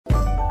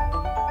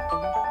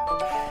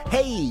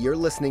Hey, you're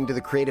listening to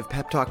the Creative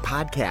Pep Talk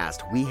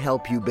podcast. We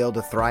help you build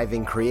a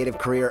thriving creative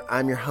career.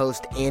 I'm your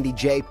host, Andy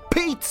J.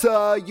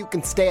 Pizza. You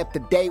can stay up to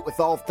date with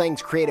all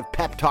things Creative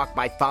Pep Talk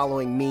by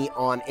following me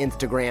on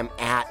Instagram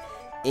at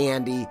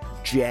Andy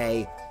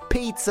J.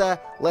 Pizza.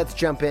 Let's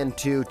jump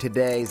into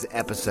today's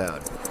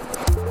episode.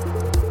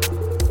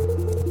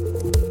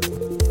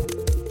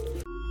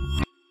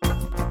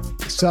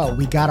 So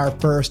we got our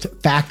first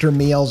Factor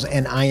meals,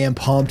 and I am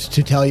pumped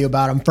to tell you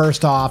about them.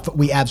 First off,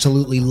 we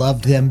absolutely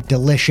loved them.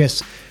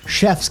 Delicious.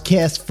 Chef's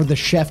kiss for the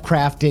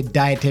chef-crafted,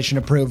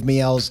 dietitian-approved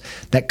meals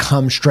that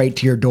come straight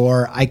to your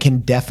door. I can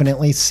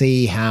definitely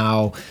see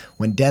how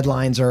when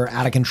deadlines are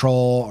out of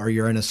control or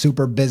you're in a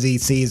super busy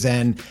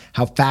season,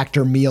 how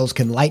Factor meals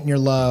can lighten your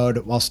load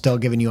while still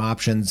giving you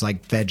options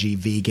like veggie,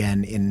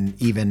 vegan, and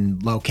even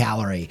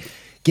low-calorie.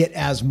 Get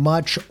as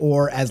much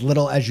or as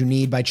little as you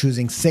need by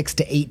choosing 6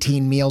 to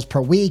 18 meals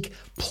per week.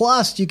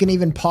 Plus, you can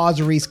even pause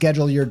or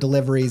reschedule your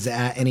deliveries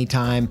at any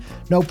time.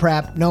 No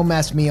prep, no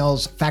mess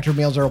meals. Factor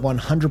meals are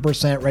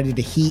 100% ready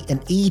to heat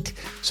and eat,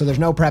 so there's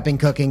no prepping,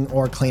 cooking,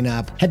 or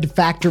cleanup. Head to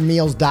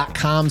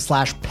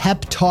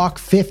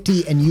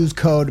factormeals.com/peptalk50 and use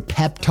code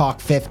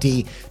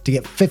peptalk50 to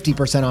get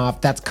 50%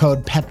 off. That's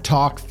code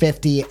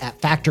peptalk50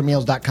 at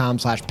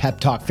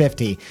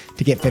factormeals.com/peptalk50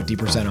 to get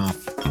 50% off.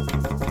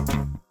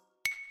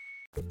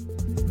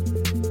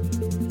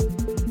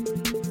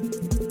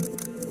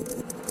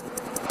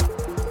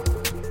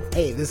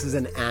 Hey, this is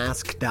an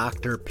Ask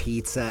Dr.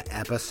 Pizza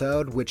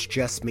episode, which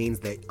just means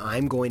that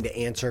I'm going to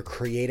answer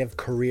creative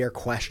career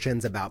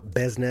questions about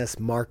business,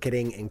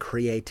 marketing, and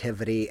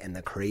creativity and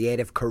the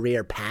creative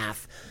career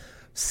path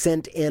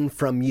sent in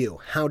from you.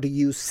 How do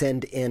you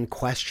send in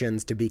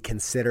questions to be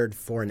considered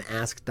for an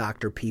Ask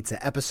Dr.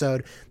 Pizza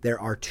episode? There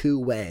are two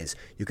ways.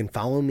 You can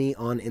follow me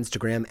on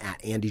Instagram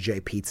at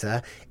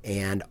AndyJPizza,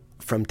 and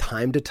from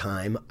time to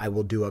time, I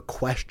will do a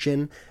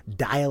question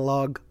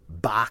dialogue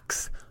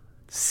box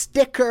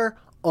sticker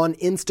on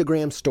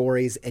Instagram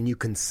stories, and you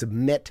can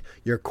submit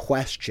your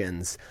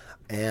questions.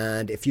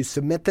 And if you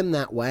submit them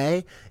that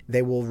way,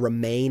 they will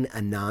remain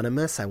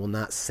anonymous. I will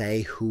not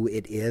say who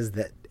it is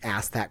that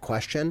asked that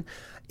question.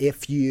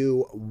 If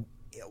you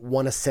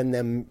want to send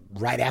them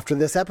right after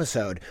this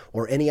episode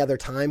or any other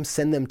time,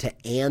 send them to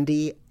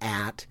Andy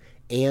at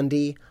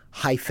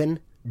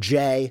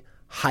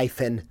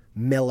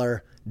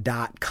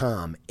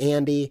Andy-J-Miller.com.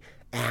 Andy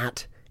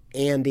at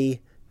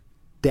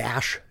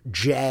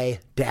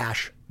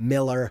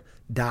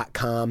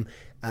Andy-J-Miller.com,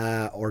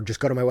 or just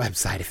go to my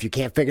website if you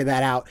can't figure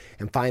that out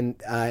and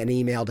find an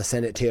email to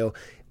send it to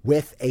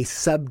with a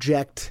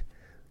subject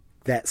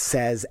that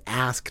says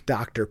Ask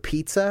Dr.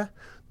 Pizza.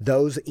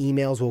 Those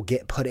emails will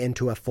get put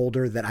into a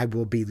folder that I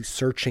will be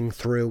searching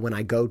through when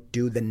I go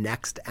do the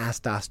next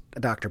Ask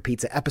Dr.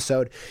 Pizza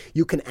episode.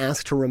 You can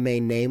ask to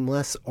remain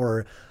nameless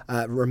or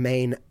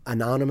remain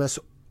anonymous,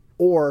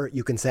 or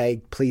you can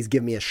say, please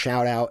give me a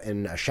shout out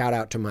and a shout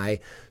out to my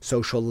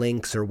social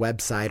links or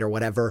website or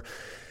whatever.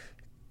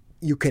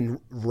 You can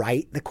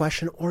write the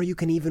question, or you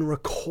can even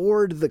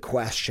record the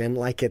question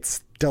like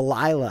it's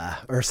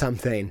Delilah or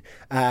something,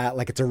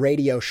 like it's a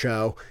radio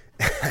show.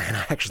 And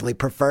I actually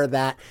prefer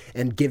that,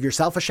 and give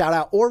yourself a shout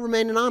out or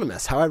remain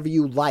anonymous, however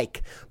you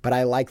like. But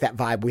I like that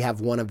vibe. We have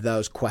one of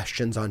those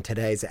questions on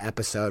today's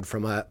episode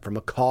from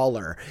a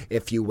caller,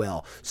 if you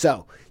will.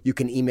 So you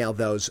can email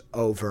those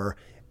over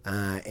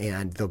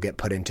and they'll get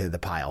put into the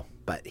pile.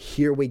 But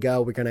here we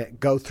go. We're going to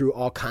go through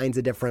all kinds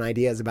of different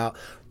ideas about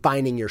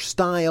finding your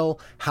style,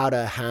 how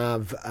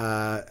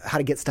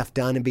to get stuff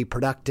done and be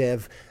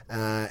productive,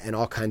 and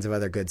all kinds of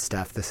other good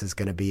stuff. This is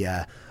going to be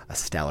a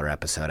stellar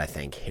episode, I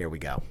think. Here we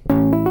go.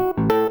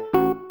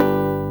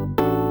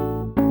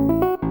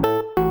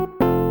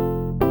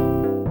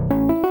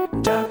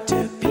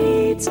 Dr.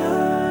 Pizza.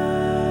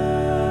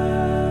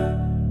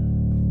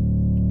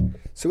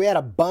 So we had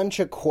a bunch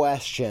of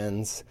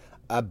questions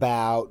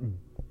about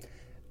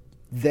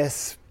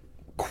this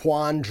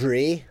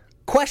quandary.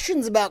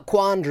 Questions about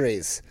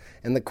quandaries.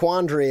 And the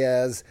quandary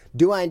is,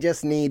 do I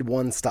just need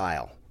one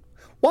style?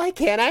 Why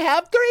can't I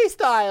have 3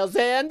 styles,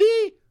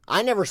 Andy?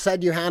 I never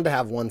said you had to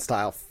have one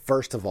style,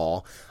 first of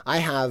all.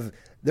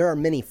 There are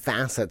many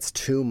facets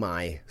to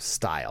my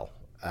style,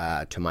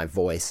 to my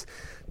voice.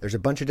 There's a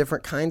bunch of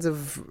different kinds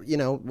of,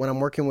 when I'm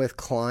working with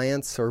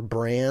clients or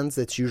brands,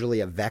 it's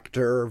usually a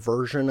vector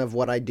version of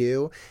what I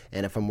do.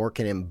 And if I'm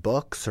working in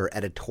books or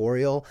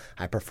editorial,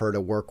 I prefer to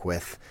work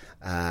with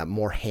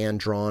more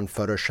hand-drawn,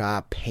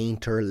 Photoshop,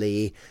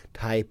 painterly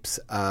types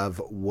of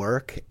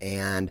work.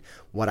 And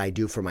what I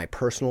do for my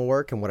personal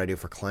work and what I do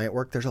for client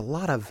work, there's a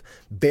lot of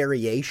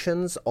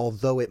variations,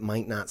 although it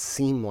might not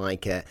seem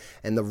like it.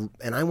 And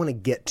I want to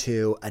get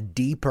to a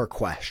deeper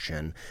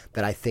question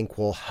that I think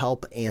will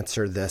help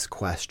answer this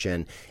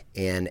question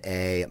in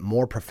a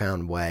more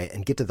profound way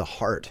and get to the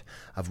heart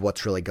of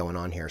what's really going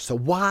on here. So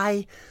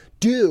why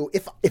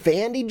if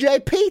Andy J.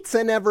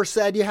 Pizza never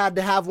said you had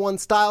to have one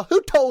style,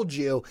 who told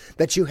you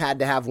that you had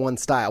to have one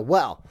style?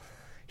 Well,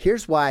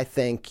 here's why I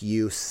think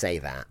you say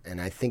that.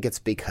 And I think it's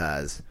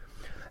because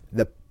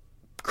the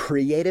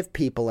creative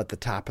people at the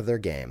top of their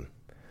game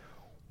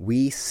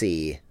we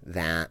see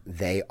that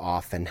they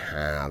often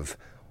have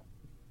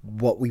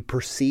what we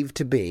perceive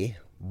to be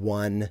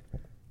one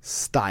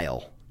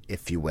style,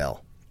 if you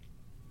will.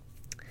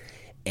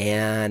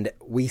 And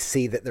we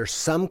see that there's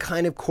some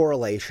kind of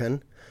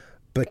correlation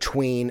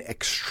between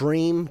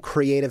extreme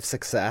creative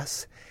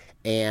success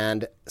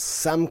and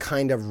some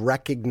kind of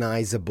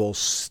recognizable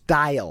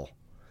style.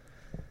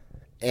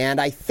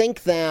 And I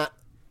think that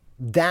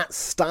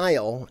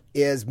style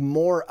is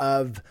more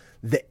of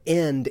the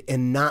end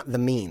and not the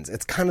means.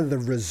 It's kind of the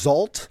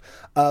result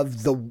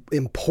of the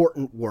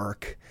important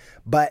work,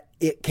 but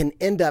it can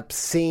end up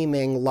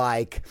seeming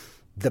like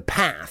the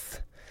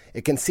path.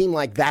 It can seem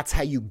like that's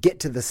how you get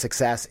to the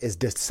success, is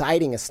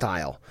deciding a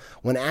style,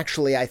 when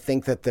actually I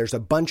think that there's a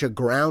bunch of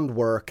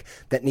groundwork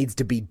that needs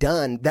to be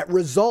done that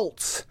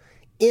results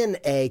in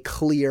a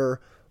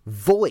clear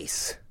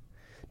voice.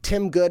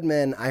 Tim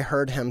Goodman, I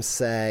heard him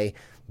say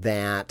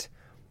that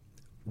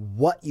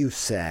what you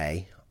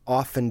say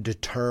often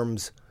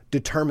determines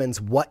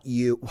what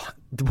you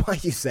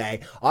say,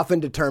 often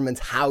determines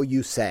how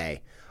you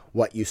say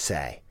what you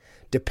say.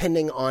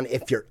 Depending on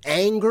if you're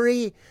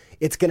angry,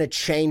 it's going to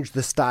change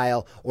the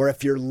style, or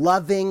if you're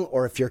loving,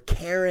 or if you're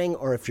caring,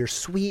 or if you're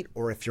sweet,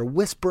 or if you're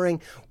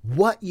whispering,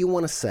 what you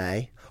want to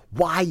say,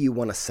 why you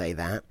want to say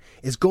that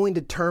is going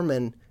to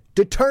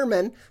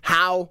determine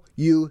how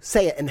you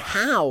say it, and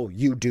how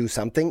you do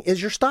something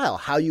is your style,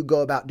 how you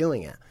go about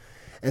doing it.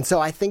 And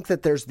so I think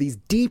that there's these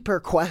deeper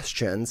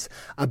questions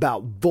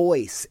about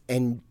voice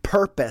and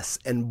purpose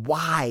and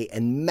why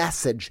and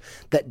message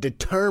that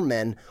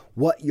determine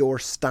what your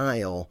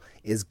style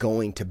is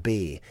going to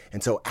be.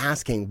 And so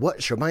asking,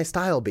 what should my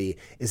style be,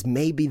 is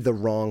maybe the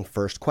wrong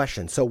first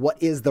question. So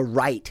what is the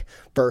right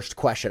first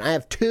question? I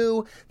have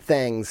two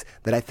things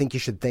that I think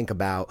you should think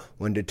about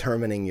when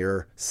determining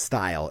your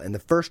style. And the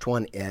first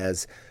one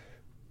is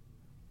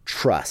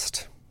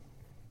trust.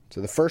 So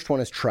the first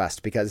one is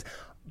trust, because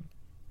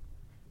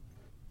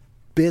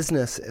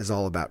business is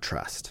all about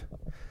trust.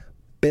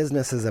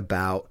 Business is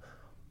about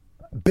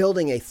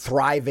building a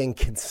thriving,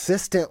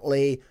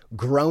 consistently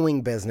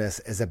growing business,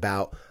 is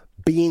about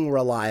being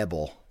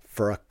reliable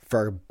for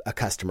a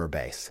customer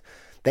base.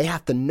 They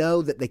have to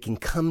know that they can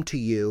come to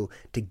you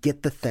to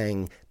get the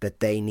thing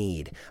that they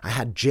need. I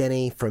had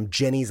Jenny from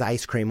Jenny's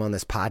Ice Cream on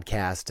this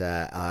podcast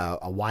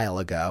a while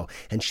ago,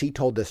 and she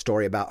told this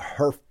story about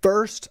her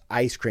first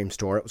ice cream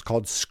store. It was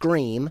called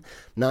Scream,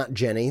 not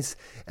Jenny's,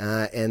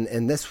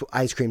 and this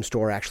ice cream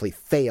store actually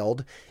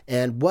failed.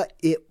 And what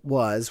it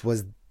was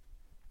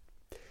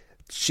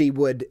she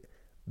would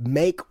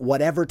make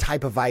whatever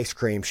type of ice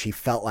cream she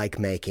felt like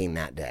making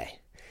that day.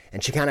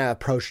 And she kind of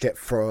approached it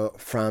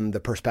from the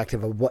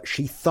perspective of what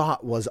she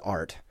thought was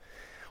art,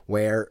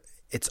 where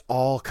it's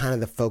all kind of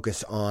the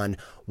focus on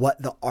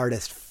what the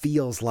artist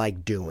feels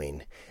like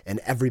doing, and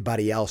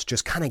everybody else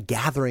just kind of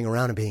gathering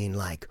around and being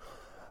like,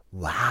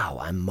 wow,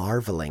 I'm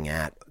marveling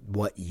at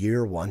what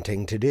you're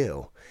wanting to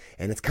do.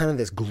 And it's kind of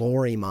this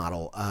glory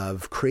model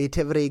of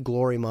creativity,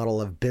 glory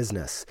model of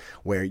business,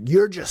 where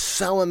you're just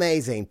so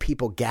amazing.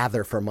 People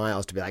gather for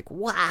miles to be like,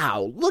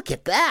 wow, look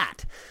at that.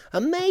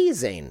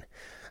 Amazing.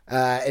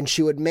 And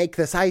she would make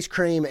this ice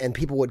cream, and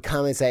people would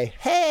come and say,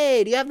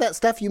 hey, do you have that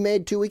stuff you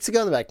made 2 weeks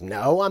ago? And they're like,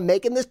 no, I'm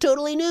making this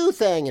totally new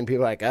thing. And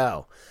people are like,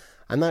 oh,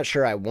 I'm not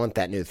sure I want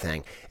that new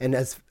thing. And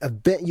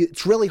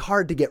it's really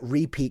hard to get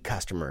repeat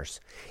customers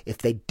if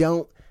they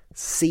don't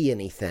see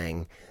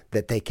anything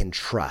that they can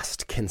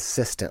trust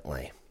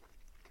consistently.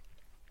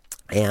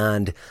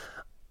 And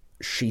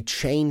she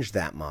changed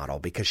that model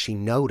because she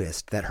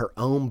noticed that her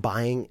own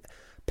buying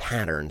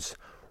patterns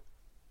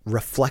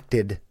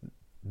reflected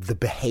the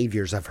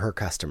behaviors of her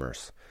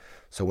customers.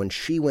 So when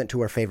she went to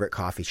her favorite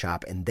coffee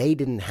shop and they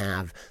didn't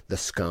have the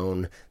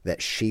scone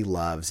that she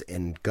loves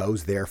and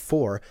goes there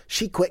for,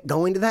 she quit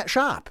going to that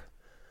shop,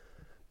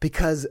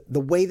 because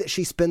the way that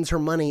she spends her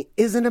money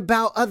isn't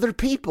about other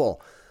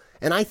people.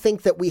 And I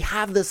think that we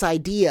have this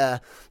idea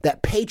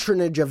that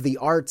patronage of the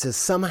arts is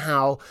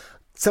somehow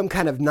some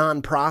kind of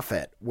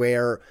nonprofit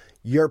where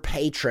your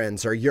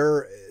patrons or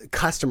your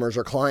customers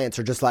or clients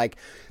are just like,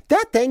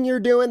 that thing you're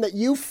doing that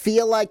you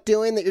feel like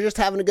doing, that you're just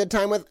having a good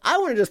time with, I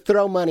want to just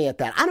throw money at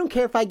that. I don't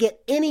care if I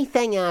get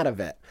anything out of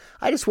it.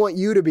 I just want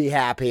you to be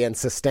happy and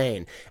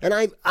sustain. And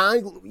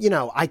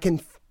I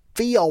can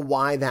feel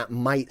why that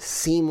might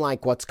seem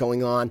like what's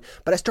going on,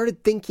 but I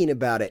started thinking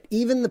about it.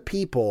 Even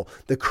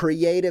the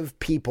creative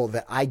people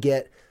that I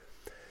get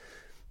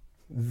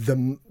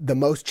the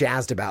most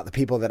jazzed about, the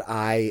people that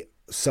I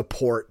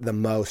support the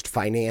most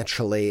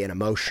financially and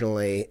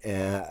emotionally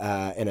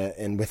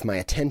and with my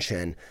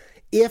attention,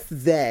 if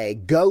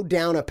they go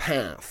down a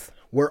path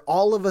where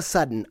all of a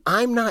sudden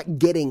I'm not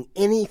getting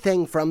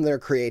anything from their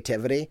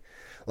creativity,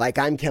 like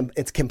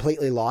it's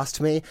completely lost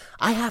me,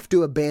 I have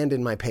to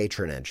abandon my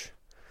patronage.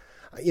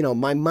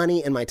 My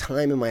money and my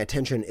time and my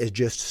attention is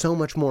just so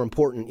much more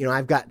important.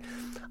 I've got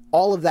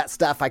all of that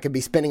stuff I could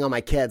be spending on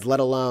my kids, let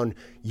alone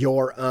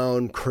your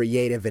own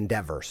creative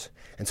endeavors.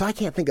 And so I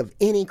can't think of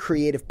any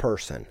creative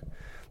person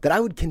that I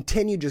would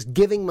continue just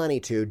giving money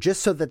to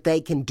just so that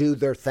they can do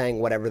their thing,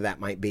 whatever that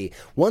might be.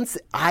 Once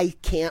I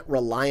can't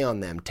rely on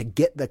them to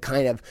get the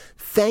kind of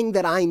thing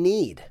that I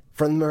need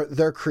from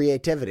their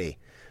creativity,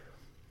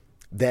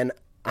 then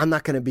I'm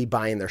not going to be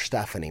buying their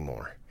stuff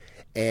anymore.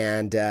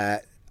 And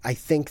I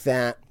think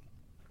that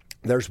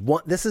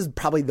this is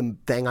probably the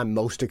thing I'm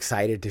most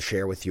excited to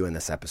share with you in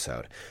this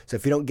episode. So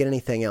if you don't get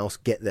anything else,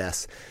 get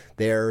this.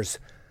 There's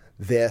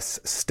this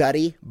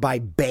study by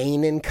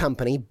Bain and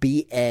Company,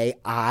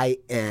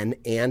 B-A-I-N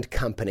and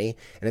Company,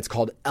 and it's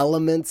called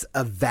Elements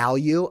of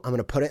Value. I'm going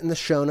to put it in the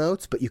show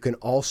notes, but you can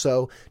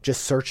also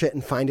just search it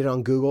and find it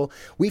on Google.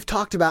 We've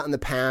talked about in the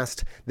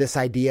past this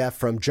idea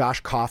from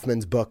Josh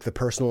Kaufman's book, The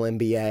Personal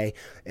MBA.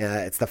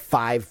 It's the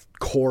 5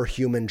 core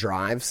human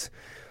drives.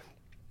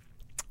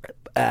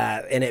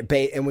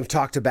 And we've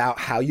talked about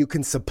how you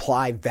can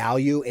supply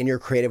value in your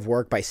creative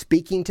work by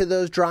speaking to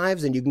those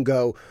drives, and you can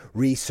go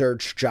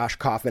research Josh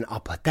Kaufman. I'll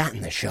put that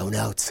in the show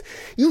notes.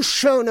 You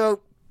show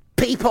note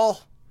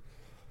people.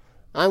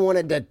 I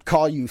wanted to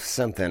call you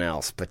something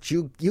else, but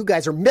you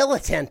guys are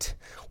militant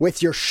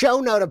with your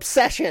show note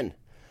obsession.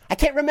 I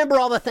can't remember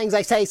all the things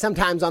I say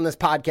sometimes on this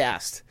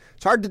podcast.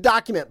 It's hard to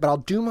document, but I'll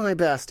do my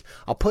best.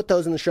 I'll put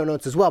those in the show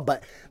notes as well.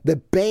 But the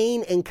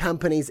Bain and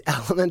Company's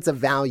Elements of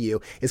Value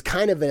is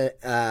kind of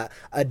a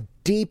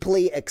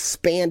deeply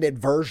expanded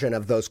version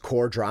of those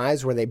core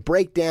drives where they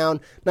break down,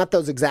 not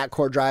those exact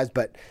core drives,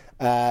 but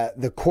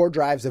the core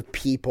drives of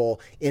people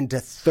into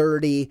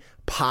 30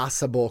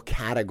 possible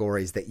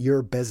categories that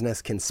your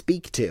business can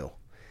speak to.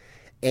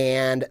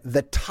 And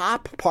the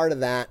top part of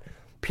that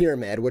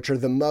pyramid, which are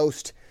the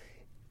most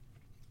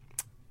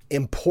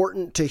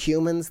important to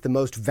humans, the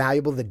most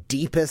valuable, the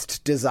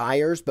deepest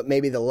desires, but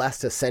maybe the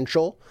less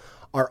essential,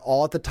 are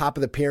all at the top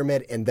of the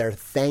pyramid, and they're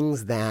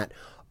things that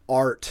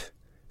art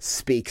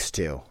speaks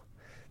to.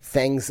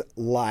 Things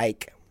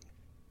like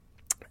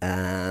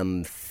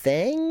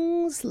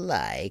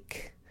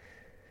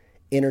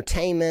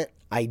entertainment,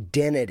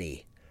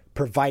 identity,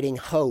 providing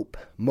hope,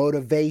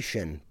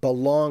 motivation,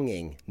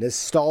 belonging,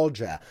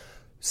 nostalgia,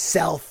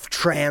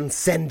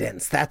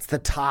 self-transcendence. That's the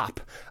top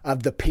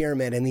of the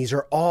pyramid. And these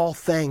are all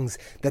things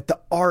that the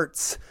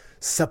arts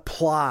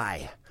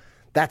supply.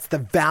 That's the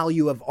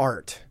value of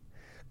art.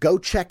 Go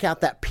check out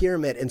that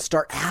pyramid and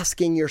start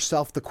asking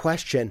yourself the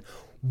question,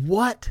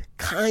 what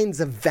kinds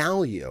of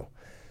value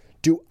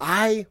do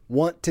I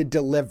want to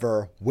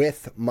deliver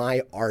with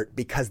my art?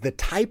 Because the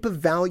type of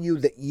value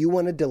that you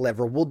want to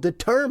deliver will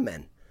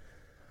determine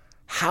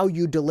how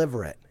you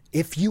deliver it.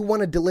 If you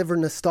want to deliver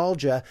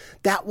nostalgia,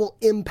 that will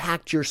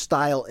impact your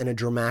style in a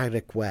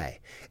dramatic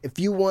way. If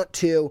you want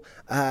to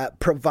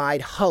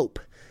provide hope,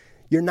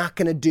 you're not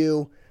going to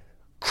do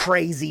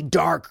crazy,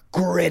 dark,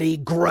 gritty,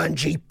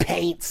 grungy,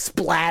 paint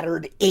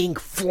splattered, ink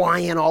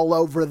flying all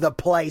over the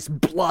place,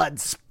 blood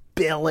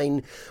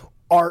spilling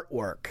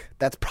artwork.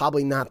 That's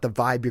probably not the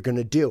vibe you're going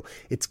to do.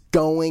 It's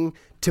going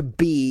to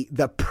be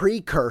the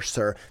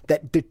precursor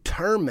that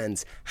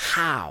determines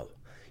how.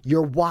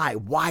 Your why.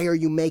 Why are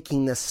you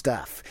making this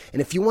stuff?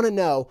 And if you want to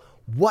know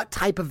what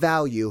type of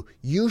value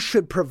you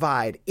should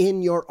provide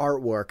in your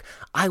artwork,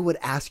 I would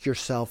ask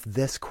yourself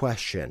this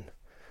question.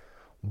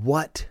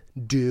 What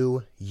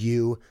do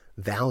you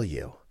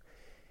value?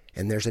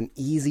 And there's an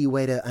easy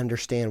way to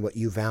understand what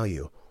you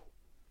value.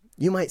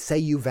 You might say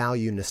you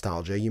value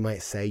nostalgia. You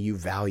might say you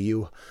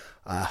value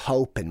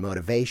hope and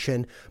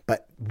motivation.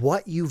 But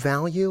what you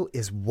value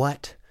is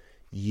what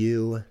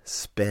you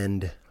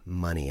spend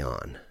money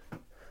on.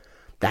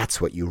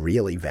 That's what you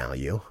really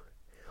value.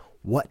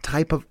 What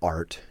type of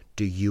art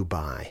do you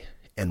buy,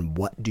 and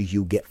what do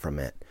you get from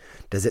it?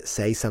 Does it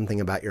say something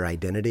about your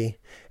identity?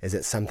 Is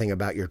it something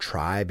about your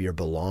tribe, your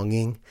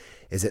belonging?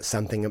 Is it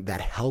something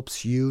that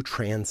helps you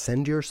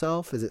transcend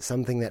yourself? Is it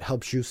something that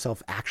helps you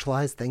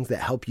self-actualize, things that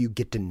help you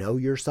get to know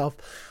yourself?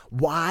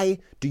 Why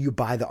do you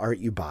buy the art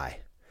you buy?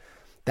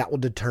 That will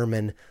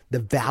determine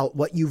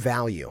what you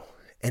value,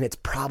 and it's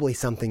probably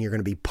something you're going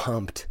to be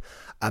pumped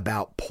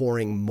about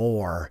pouring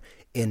more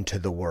into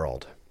the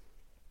world.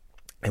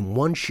 And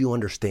once you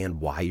understand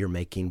why you're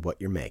making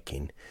what you're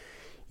making,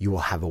 you will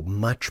have a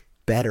much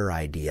better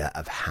idea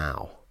of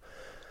how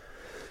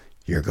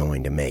you're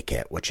going to make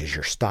it, which is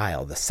your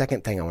style. The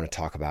second thing I want to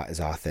talk about is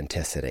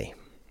authenticity.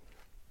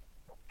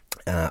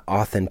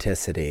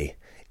 Authenticity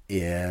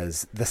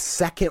is the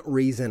second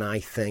reason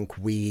I think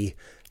we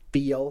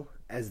feel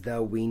as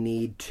though we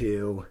need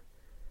to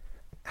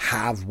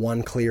have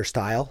one clear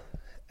style,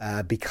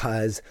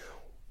 because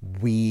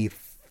we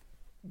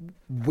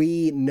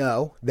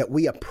know that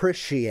we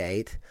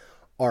appreciate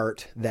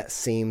art that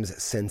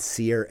seems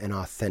sincere and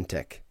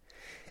authentic.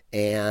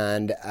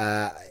 And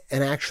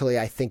actually,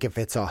 I think if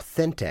it's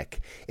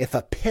authentic, if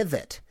a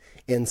pivot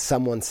in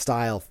someone's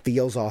style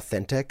feels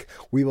authentic,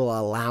 we will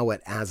allow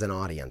it as an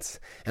audience.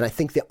 And I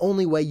think the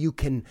only way you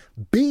can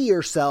be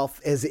yourself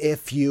is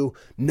if you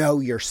know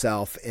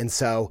yourself. And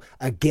so,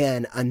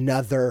 again,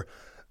 another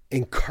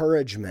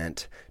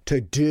encouragement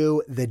to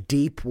do the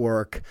deep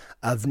work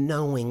of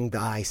knowing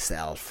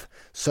thyself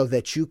so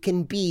that you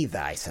can be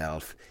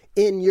thyself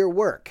in your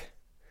work.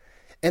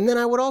 And then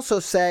I would also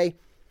say,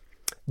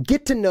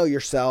 get to know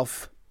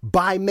yourself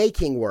by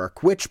making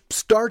work, which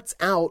starts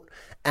out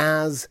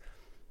as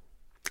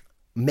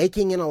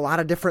making in a lot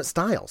of different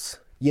styles.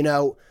 You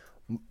know,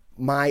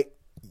 my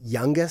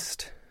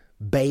youngest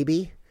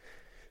baby,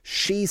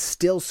 she's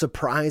still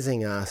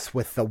surprising us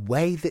with the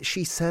way that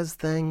she says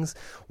things,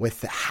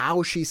 with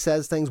how she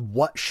says things,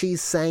 what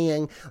she's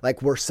saying.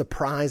 Like, we're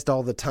surprised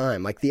all the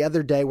time. Like the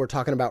other day, we're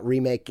talking about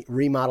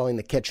remodeling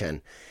the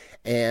kitchen,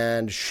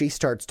 and she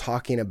starts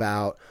talking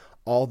about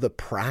all the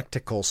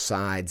practical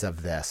sides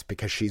of this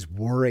because she's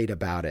worried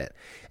about it.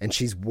 And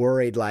she's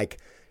worried, like,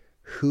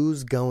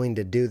 who's going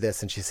to do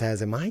this? And she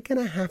says, am I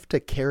going to have to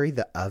carry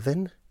the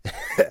oven?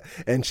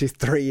 And she's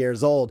 3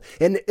 years old.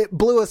 And it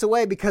blew us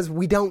away because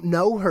we don't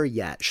know her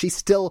yet. She's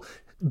still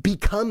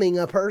becoming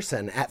a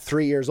person at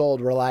 3 years old.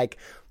 We're like,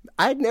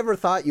 I'd never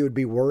thought you would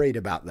be worried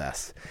about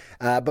this.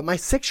 But my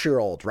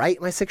 6-year-old,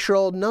 right? My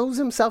 6-year-old knows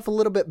himself a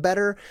little bit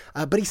better,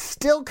 but he's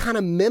still kind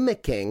of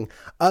mimicking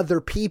other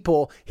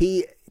people.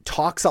 He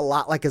talks a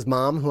lot like his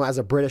mom, who has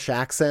a British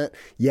accent.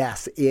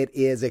 Yes, it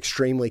is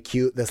extremely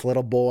cute, this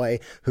little boy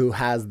who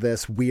has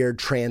this weird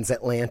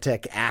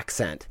transatlantic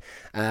accent.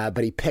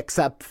 But he picks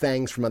up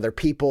things from other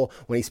people.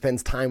 When he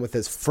spends time with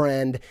his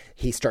friend,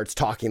 he starts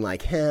talking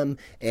like him.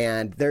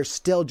 And there's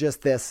still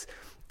just this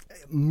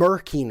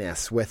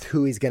murkiness with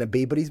who he's going to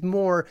be, but he's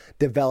more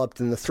developed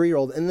than the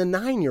 3-year-old. And the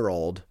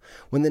 9-year-old,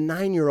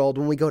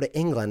 when we go to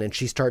England and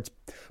she starts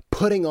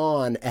putting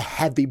on a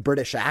heavy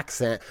British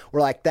accent,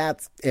 we're like,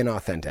 that's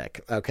inauthentic,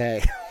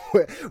 okay?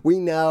 We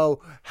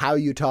know how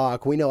you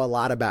talk. We know a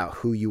lot about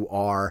who you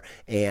are,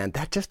 and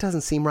that just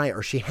doesn't seem right.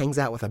 Or she hangs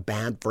out with a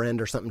bad friend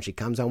or something. She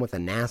comes home with a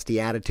nasty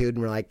attitude,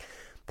 and we're like,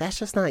 that's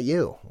just not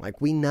you. Like,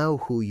 we know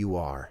who you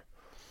are.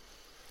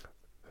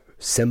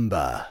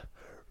 Simba,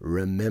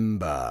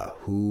 remember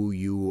who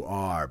you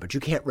are. But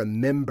you can't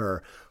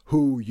remember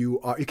who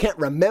you are. You can't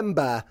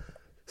remember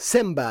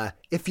Simba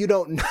if you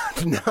don't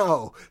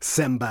know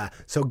Simba.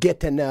 So get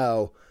to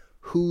know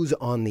who's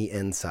on the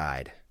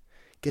inside.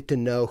 Get to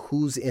know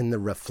who's in the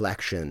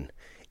reflection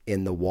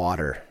in the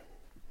water.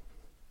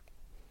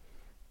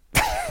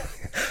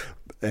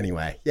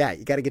 Anyway, yeah,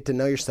 you got to get to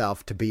know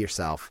yourself, to be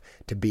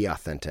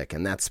authentic.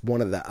 And that's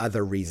one of the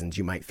other reasons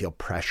you might feel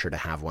pressure to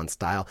have one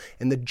style.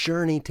 And the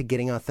journey to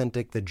getting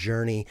authentic, the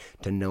journey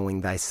to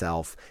knowing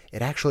thyself,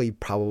 it actually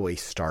probably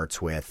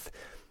starts with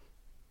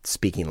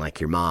speaking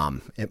like your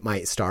mom. It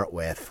might start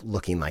with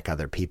looking like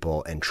other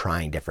people and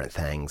trying different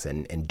things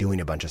and doing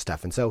a bunch of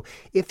stuff. And so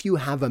if you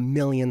have a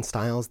million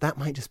styles, that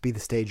might just be the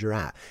stage you're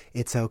at.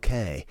 It's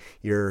okay.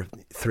 You're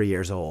 3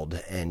 years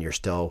old and you're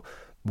still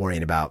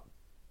worrying about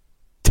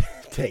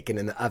taken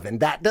in the oven.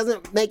 That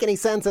doesn't make any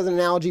sense as an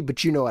analogy,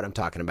 but you know what I'm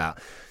talking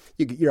about.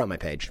 You're on my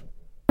page.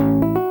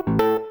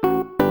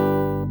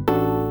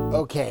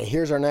 Okay,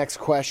 here's our next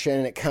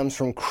question. It comes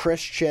from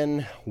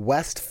Christian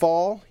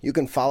Westfall. You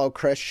can follow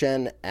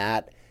Christian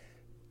at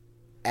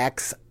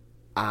XIANWEST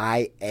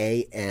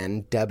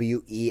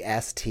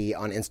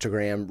on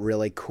Instagram.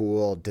 Really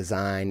cool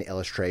design,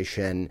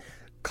 illustration,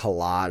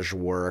 collage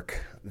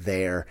work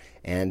there.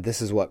 And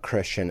this is what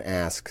Christian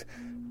asks.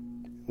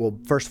 Well,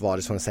 first of all, I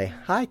just want to say,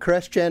 hi,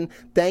 Christian.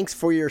 Thanks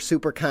for your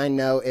super kind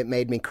note. It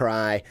made me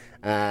cry.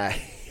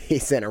 He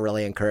sent a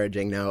really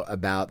encouraging note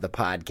about the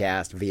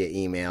podcast via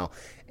email,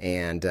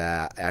 and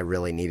I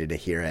really needed to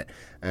hear it.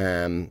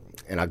 And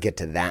I'll get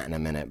to that in a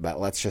minute, but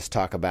let's just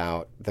talk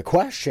about the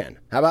question.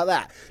 How about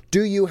that?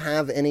 Do you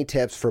have any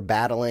tips for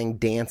battling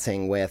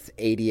dancing with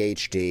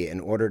ADHD in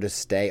order to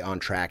stay on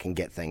track and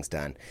get things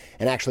done?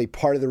 And actually,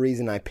 part of the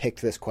reason I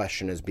picked this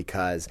question is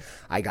because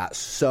I got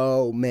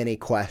so many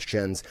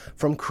questions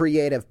from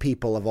creative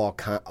people of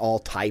all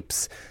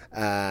types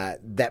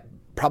that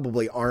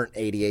probably aren't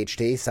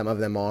ADHD. Some of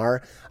them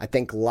are. I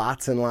think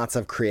lots and lots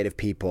of creative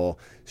people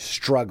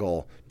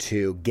struggle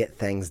to get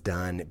things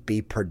done,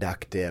 be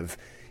productive,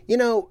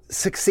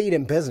 succeed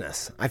in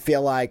business. I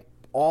feel like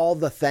all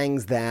the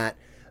things that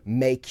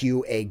make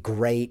you a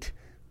great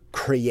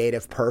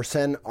creative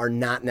person are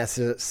not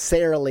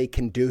necessarily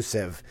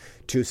conducive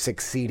to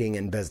succeeding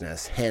in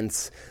business.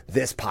 Hence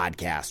this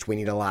podcast. We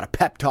need a lot of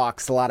pep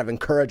talks, a lot of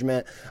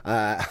encouragement,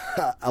 a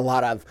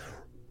lot of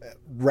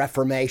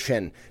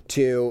reformation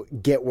to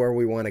get where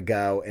we want to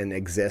go and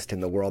exist in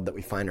the world that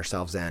we find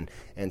ourselves in.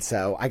 And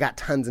so I got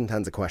tons and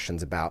tons of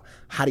questions about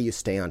how do you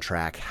stay on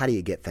track? How do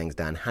you get things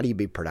done? How do you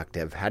be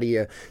productive? How do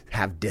you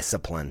have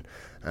discipline?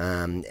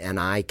 And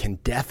I can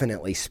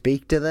definitely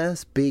speak to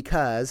this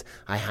because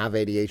I have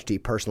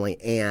ADHD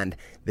personally, and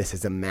this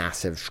is a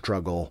massive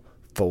struggle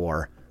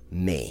for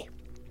me.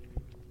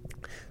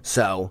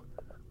 So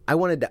I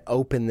wanted to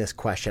open this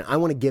question. I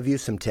want to give you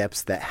some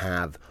tips that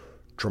have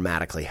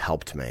dramatically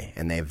helped me,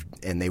 and they've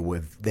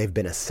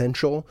been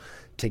essential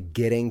to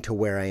getting to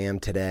where I am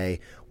today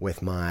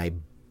with my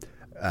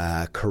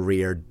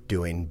career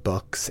doing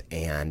books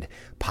and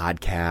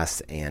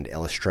podcasts and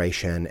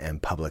illustration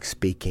and public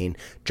speaking,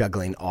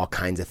 juggling all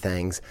kinds of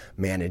things,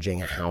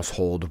 managing a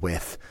household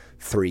with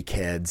 3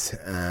 kids,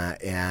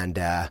 and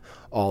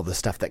all the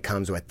stuff that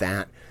comes with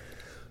that.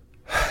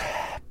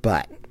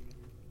 But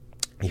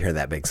You hear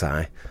that big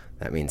sigh?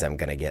 That means I'm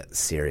going to get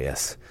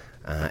serious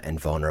and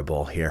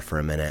vulnerable here for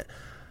a minute.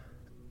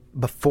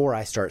 Before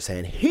I start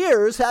saying,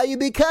 here's how you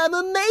become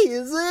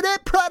amazing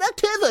at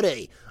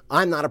productivity.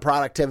 I'm not a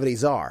productivity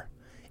czar.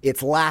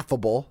 It's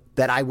laughable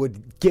that I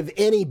would give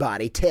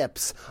anybody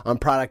tips on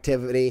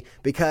productivity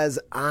because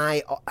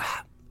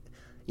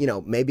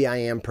maybe I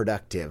am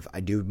productive. I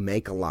do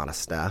make a lot of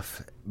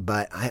stuff,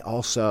 but I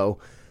also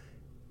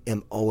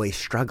am always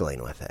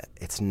struggling with it.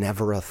 It's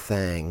never a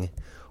thing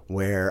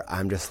where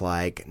I'm just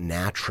like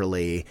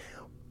naturally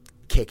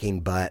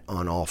kicking butt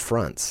on all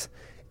fronts.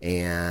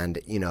 And,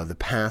 the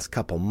past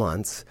couple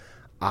months,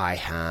 I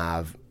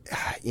have,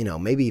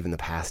 maybe even the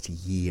past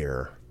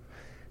year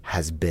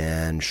has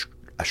been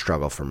a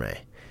struggle for me.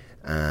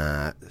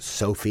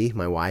 Sophie,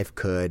 my wife,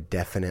 could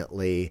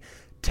definitely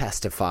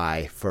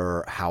testify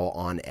for how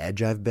on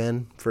edge I've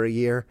been for a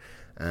year,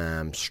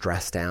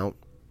 stressed out.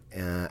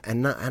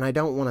 And I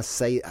don't want to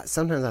say,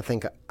 sometimes I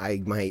think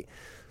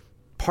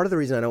part of the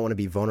reason I don't want to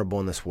be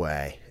vulnerable in this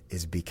way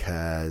is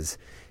because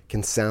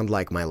can sound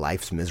like my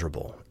life's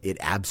miserable. It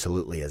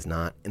absolutely is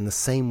not. In the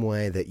same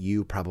way that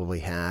you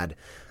probably had,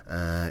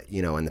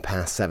 in the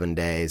past 7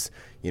 days,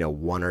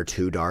 1 or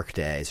 2 dark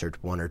days or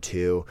 1 or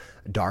 2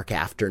 dark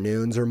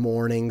afternoons or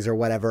mornings or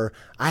whatever,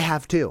 I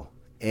have too.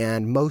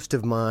 And most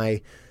of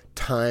my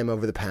time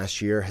over the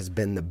past year has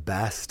been the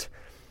best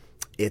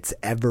it's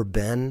ever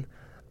been.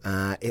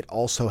 It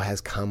also has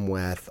come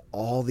with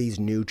all these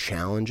new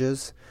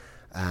challenges,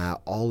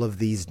 all of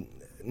these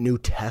new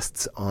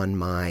tests on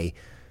my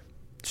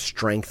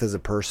strength as a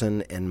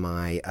person and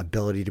my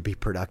ability to be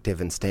productive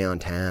and stay on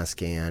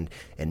task and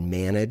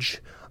manage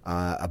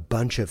a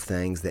bunch of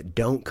things that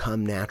don't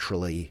come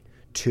naturally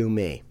to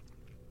me.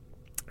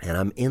 And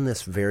I'm in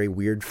this very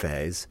weird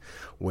phase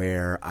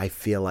where I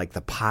feel like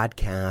the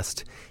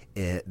podcast,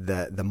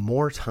 the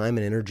more time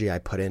and energy I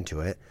put into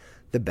it,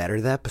 the better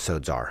the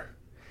episodes are.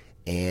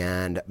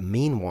 And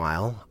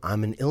meanwhile,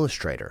 I'm an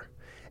illustrator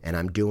and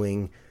I'm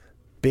doing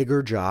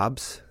bigger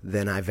jobs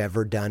than I've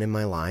ever done in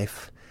my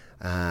life.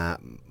 My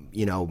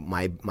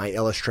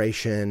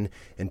illustration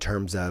in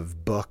terms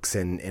of books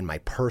and my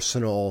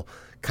personal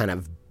kind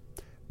of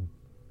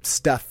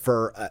stuff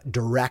for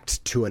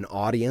direct to an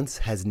audience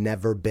has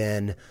never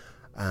been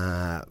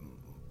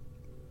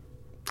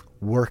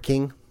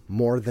working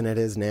more than it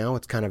is now.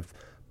 It's kind of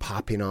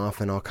popping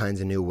off in all kinds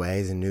of new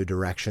ways and new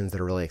directions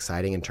that are really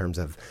exciting in terms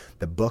of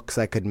the books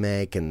I could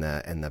make and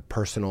the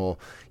personal,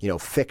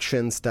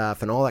 fiction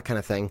stuff and all that kind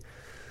of thing.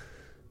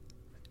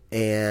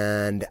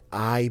 And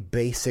I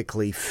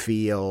basically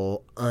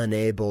feel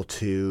unable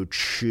to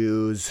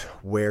choose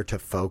where to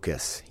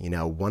focus.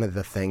 One of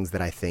the things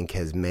that I think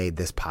has made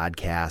this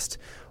podcast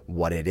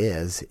what it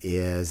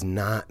is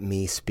not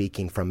me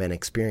speaking from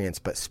inexperience,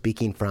 but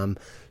speaking from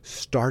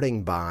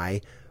starting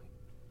by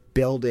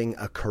building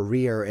a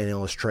career in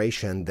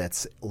illustration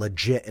that's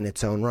legit in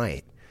its own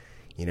right.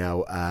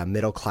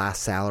 Middle-class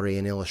salary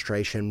in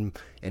illustration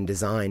and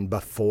design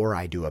before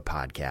I do a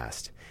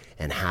podcast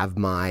and have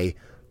my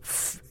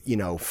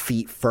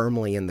feet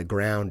firmly in the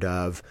ground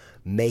of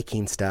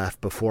making stuff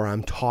before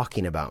I'm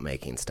talking about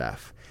making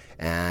stuff.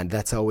 And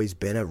that's always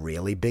been a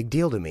really big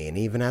deal to me. And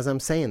even as I'm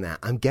saying that,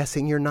 I'm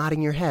guessing you're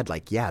nodding your head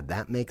like, yeah,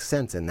 that makes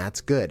sense and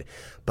that's good.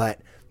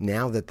 But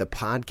now that the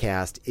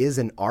podcast is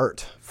an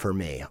art for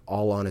me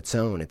all on its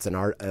own, it's an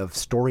art of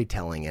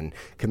storytelling and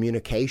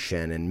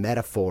communication and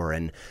metaphor.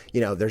 And,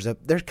 there's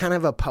kind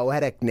of a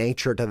poetic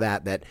nature to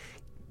that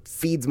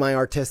feeds my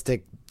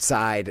artistic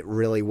side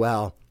really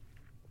well.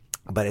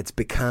 But it's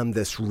become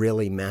this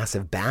really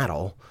massive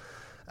battle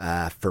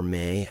for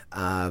me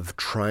of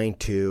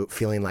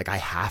feeling like I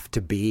have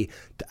to be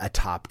a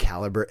top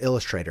caliber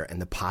illustrator,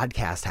 and the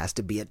podcast has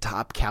to be a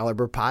top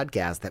caliber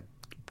podcast that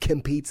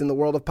competes in the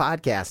world of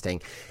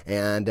podcasting.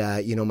 And,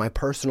 my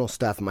personal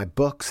stuff, my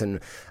books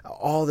and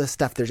all this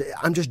stuff,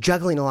 I'm just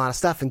juggling a lot of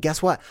stuff. And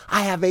guess what?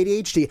 I have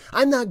ADHD.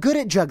 I'm not good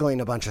at juggling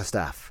a bunch of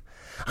stuff.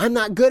 I'm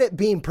not good at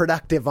being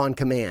productive on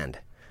command.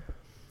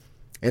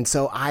 And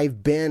so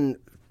I've been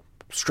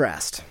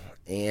stressed,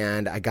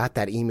 and I got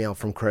that email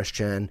from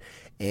Christian,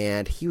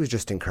 and he was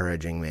just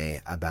encouraging me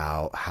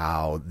about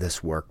how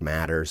this work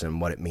matters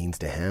and what it means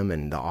to him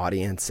and the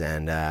audience,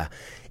 and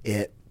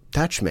it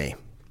touched me,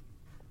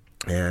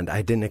 and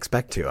I didn't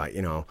expect to. I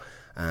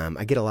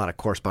get a lot of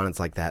correspondence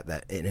like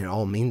that it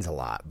all means a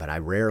lot, but I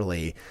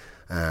rarely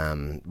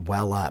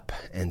well up,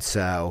 and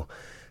so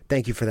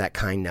thank you for that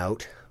kind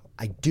note.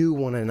 I do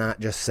want to not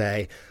just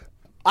say,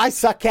 I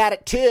suck at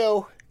it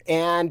too,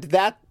 and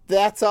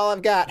that's all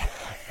I've got.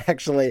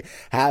 Actually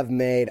have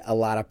made a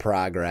lot of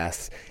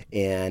progress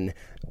in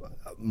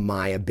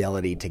my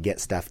ability to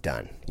get stuff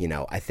done.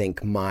 I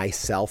think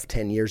myself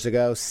 10 years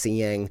ago,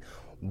 seeing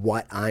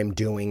what I'm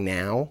doing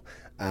now,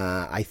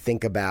 I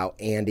think about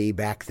Andy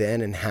back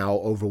then and how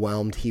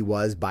overwhelmed he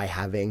was by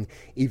having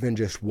even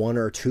just one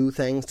or two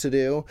things to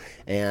do.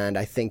 And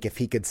I think if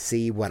he could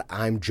see what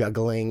I'm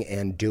juggling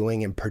and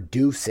doing and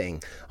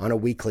producing on a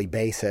weekly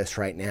basis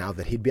right now,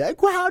 that he'd be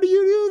like, well, how do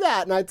you do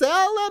that? And I'd say,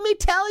 oh, let me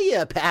tell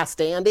you, past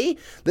Andy,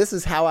 this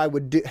is how I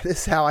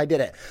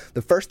did it.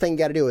 The first thing you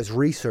got to do is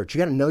research. You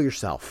got to know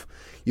yourself.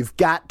 You've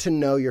got to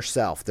know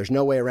yourself. There's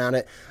no way around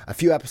it. A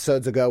few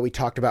episodes ago, we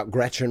talked about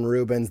Gretchen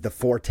Rubin's The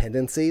 4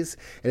 Tendencies,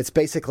 and it's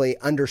basically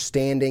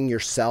understanding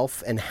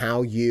yourself and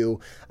how you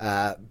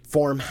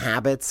form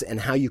habits and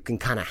how you can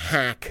kind of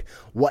hack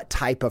what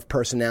type of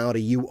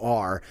personality you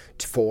are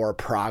for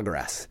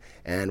progress.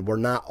 And we're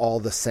not all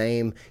the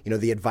same. You know,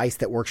 the advice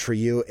that works for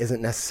you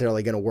isn't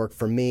necessarily going to work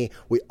for me.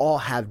 We all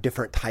have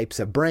different types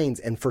of brains.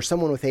 And for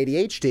someone with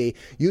ADHD,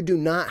 you do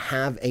not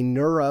have a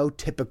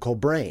neurotypical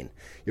brain.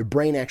 Your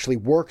brain actually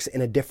works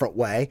in a different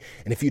way.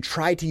 And if you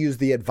try to use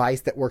the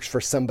advice that works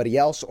for somebody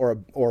else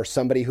or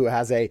somebody who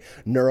has a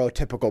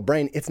neurotypical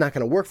brain, it's not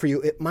going to work for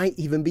you. It might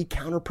even be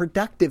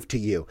counterproductive to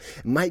you.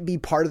 It might be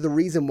part of the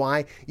reason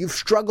why you've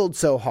struggled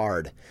so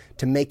hard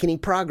to make any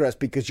progress,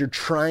 because you're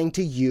trying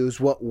to use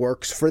what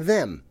works for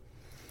them.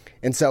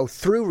 And so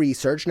through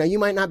research, now you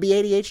might not be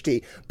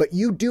ADHD, but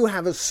you do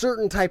have a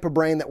certain type of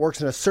brain that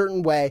works in a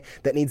certain way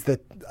that needs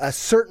a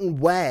certain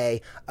way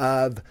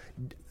of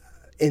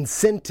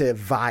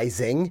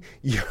incentivizing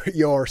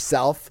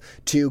yourself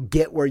to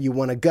get where you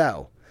want to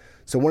go.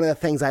 So one of the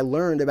things I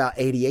learned about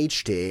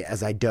ADHD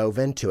as I dove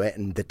into it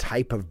and the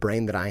type of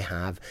brain that I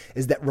have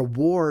is that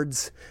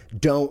rewards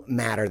don't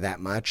matter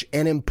that much,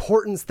 and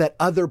importance that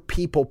other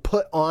people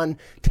put on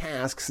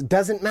tasks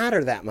doesn't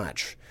matter that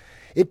much.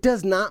 It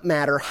does not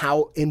matter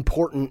how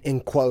important, in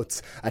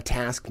quotes, a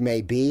task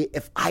may be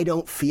if I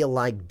don't feel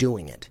like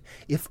doing it,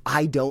 if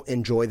I don't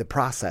enjoy the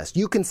process.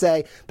 You can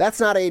say, that's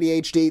not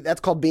ADHD,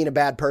 that's called being a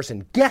bad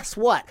person. Guess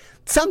what?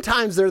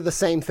 Sometimes they're the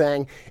same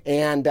thing,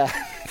 and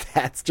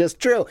that's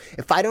just true.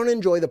 If I don't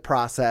enjoy the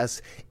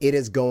process, it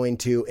is going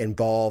to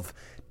involve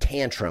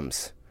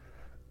tantrums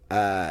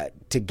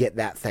to get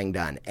that thing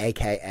done,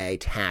 aka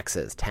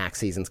taxes. Tax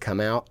season's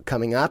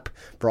coming up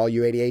for all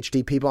you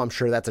ADHD people. I'm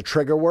sure that's a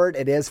trigger word.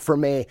 It is for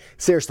me.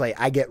 Seriously,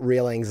 I get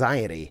real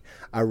anxiety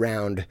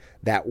around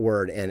that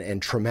word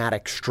and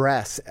traumatic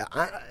stress.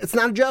 It's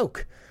not a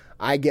joke.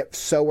 I get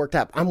so worked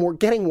up. I'm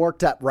getting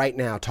worked up right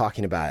now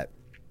talking about it.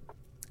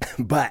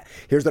 But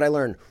here's what I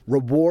learned.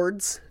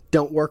 Rewards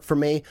don't work for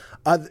me.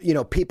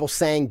 People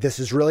saying this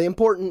is really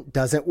important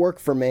doesn't work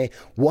for me.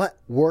 What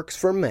works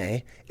for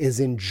me is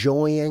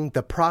enjoying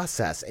the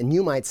process. And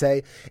you might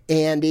say,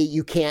 Andy,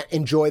 you can't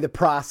enjoy the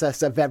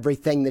process of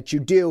everything that you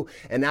do.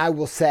 And I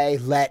will say,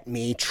 let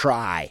me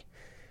try.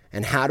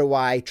 And how do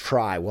I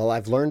try? Well,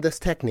 I've learned this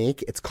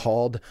technique. It's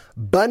called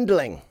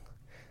bundling.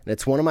 And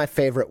it's one of my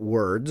favorite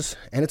words,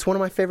 and it's one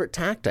of my favorite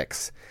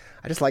tactics.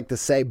 I just like to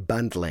say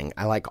bundling.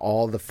 I like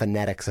all the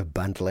phonetics of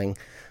bundling.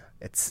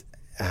 It's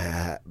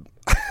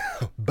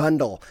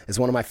bundle is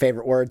one of my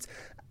favorite words.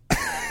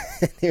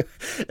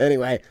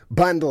 Anyway,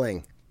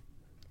 bundling.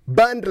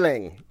 I'm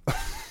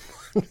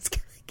just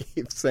going to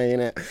keep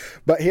saying it.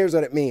 But here's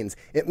what it means.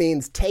 It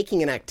means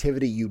taking an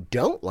activity you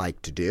don't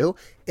like to do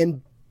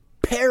and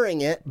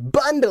pairing it,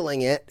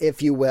 bundling it,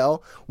 if you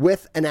will,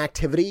 with an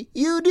activity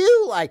you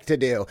do like to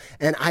do.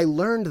 And I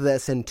learned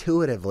this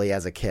intuitively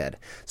as a kid.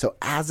 So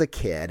as a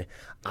kid,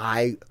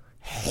 I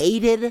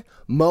hated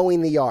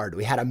mowing the yard.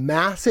 We had a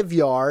massive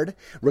yard,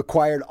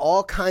 required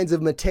all kinds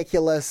of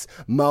meticulous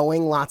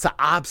mowing, lots of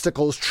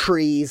obstacles,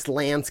 trees,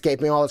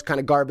 landscaping, all this kind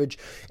of garbage.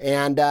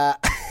 And I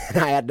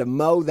had to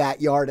mow that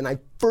yard, and I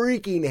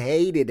freaking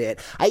hated it.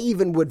 I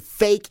even would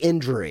fake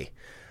injury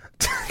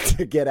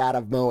to get out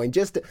of mowing,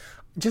 just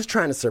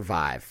trying to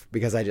survive,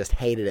 because I just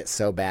hated it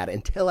so bad,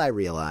 until I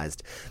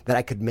realized that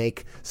I could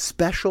make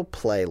special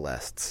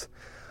playlists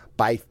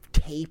by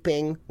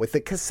taping with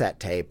a cassette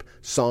tape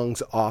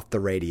songs off the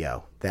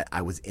radio that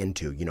I was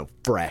into,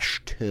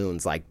 fresh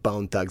tunes like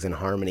Bone Thugs and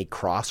Harmony,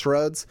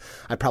 Crossroads.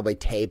 I probably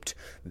taped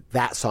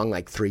that song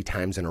like 3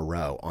 times in a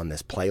row on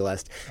this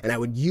playlist, and I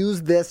would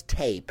use this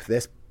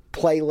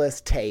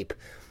playlist tape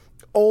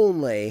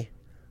only.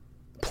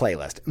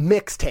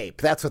 Mixtape,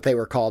 that's what they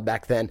were called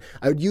back then.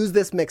 I would use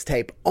this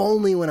mixtape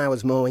only when I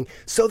was mowing,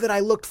 so that I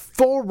looked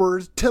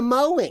forward to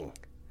mowing.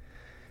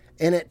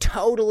 And it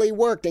totally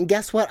worked. And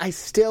guess what? I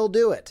still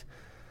do it.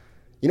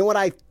 You know what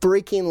I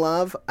freaking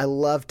love? I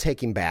love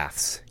taking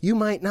baths. You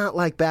might not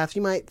like baths.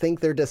 You might think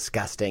they're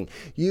disgusting.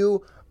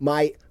 You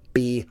might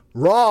be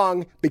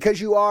wrong, because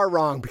you are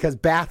wrong, because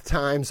bath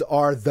times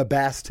are the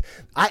best.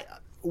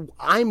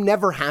 I'm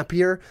never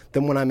happier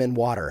than when I'm in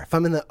water. If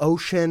I'm in the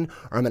ocean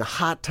or I'm in a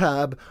hot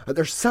tub,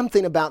 there's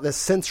something about this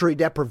sensory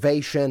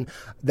deprivation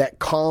that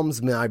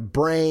calms my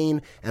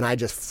brain, and I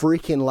just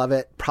freaking love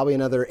it. Probably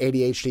another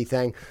ADHD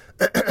thing.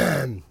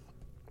 I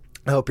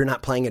hope you're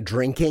not playing a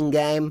drinking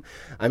game.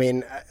 I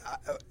mean,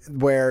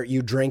 where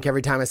you drink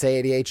every time I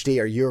say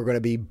ADHD, or you're going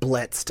to be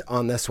blitzed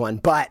on this one.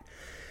 But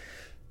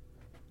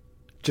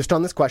just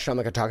on this question, I'm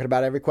not going to talk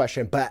about every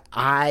question, but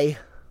I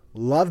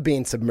love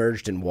being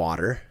submerged in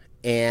water.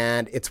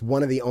 and it's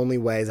one of the only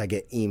ways I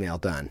get email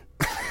done.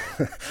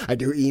 I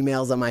do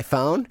emails on my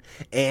phone,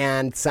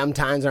 and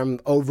sometimes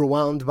I'm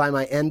overwhelmed by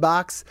my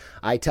inbox.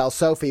 I tell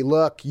Sophie,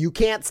 look, you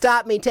can't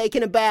stop me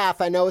taking a bath.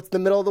 I know it's the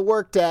middle of the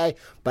workday,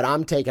 but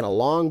I'm taking a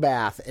long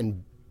bath.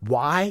 And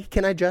why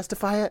can I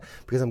justify it?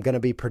 Because I'm going to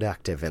be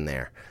productive in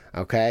there,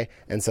 okay?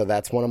 And so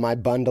that's one of my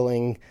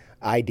bundling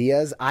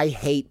ideas. I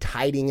hate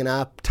tidying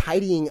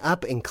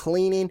up and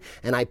cleaning,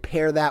 and I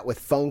pair that with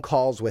phone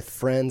calls with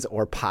friends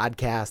or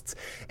podcasts.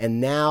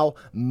 And now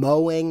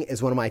mowing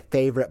is one of my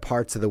favorite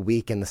parts of the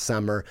week in the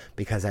summer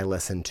because I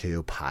listen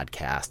to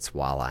podcasts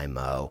while I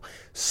mow.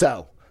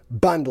 So,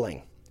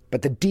 bundling.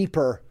 But the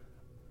deeper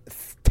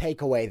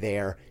takeaway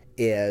there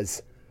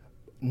is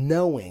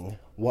knowing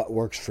what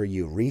works for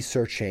you,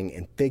 researching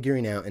and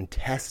figuring out and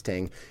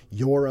testing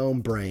your own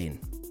brain.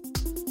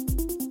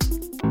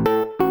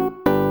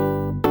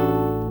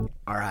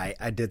 All right,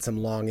 I did some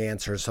long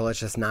answers, so let's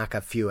just knock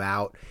a few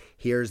out.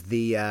 Here's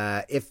the,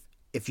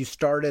 if you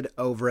started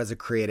over as a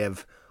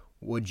creative,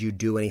 would you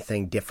do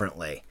anything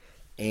differently?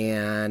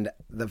 And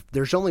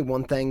there's only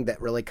one thing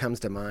that really comes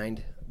to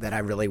mind that I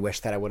really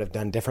wish that I would have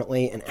done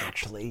differently, and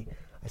actually,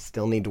 I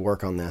still need to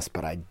work on this,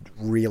 but I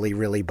really,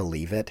 really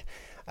believe it,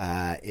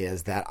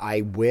 is that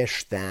I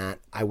wish that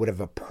I would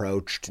have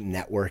approached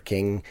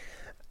networking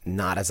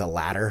not as a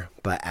ladder,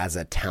 but as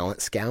a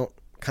talent scout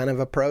kind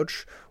of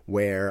approach,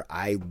 where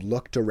I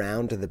looked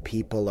around to the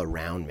people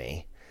around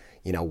me.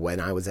 You know, when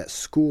I was at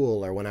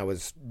school or when I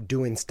was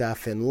doing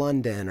stuff in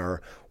London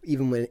or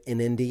even in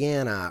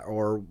Indiana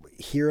or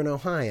here in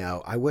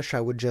Ohio, I wish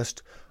I would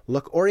just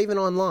look, or even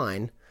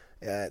online.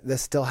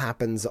 This still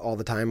happens all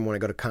the time when I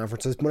go to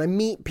conferences. When I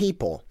meet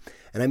people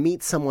and I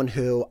meet someone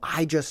who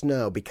I just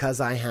know because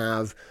I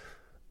have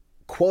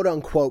quote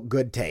unquote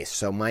good taste.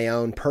 So my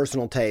own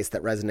personal taste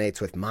that resonates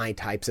with my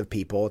types of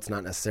people. It's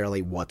not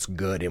necessarily what's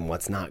good and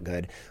what's not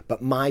good,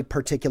 but my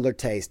particular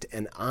taste.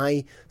 And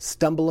I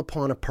stumble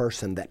upon a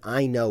person that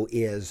I know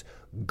is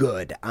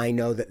good. I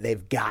know that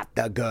they've got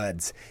the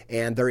goods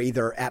and they're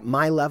either at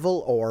my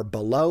level or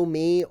below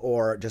me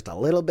or just a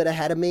little bit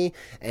ahead of me.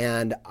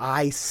 And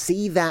I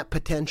see that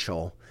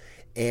potential.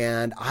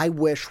 And I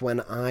wish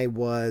when I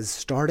was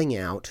starting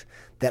out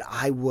that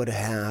I would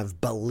have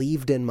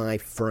believed in my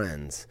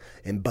friends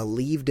and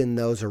believed in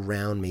those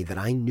around me that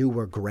I knew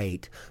were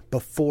great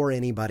before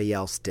anybody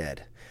else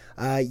did.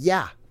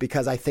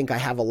 Because I think I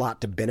have a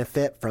lot to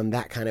benefit from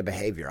that kind of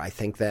behavior. I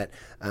think that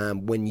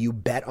when you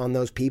bet on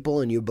those people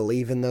and you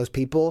believe in those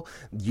people,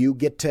 you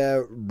get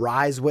to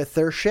rise with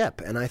their ship.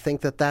 And I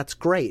think that that's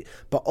great.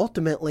 But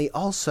ultimately,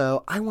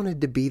 also, I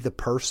wanted to be the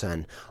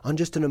person on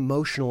just an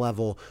emotional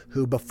level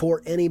who,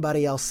 before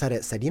anybody else said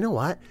it, said, you know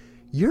what?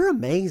 You're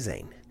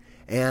amazing.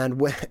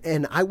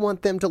 And I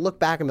want them to look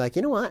back and be like,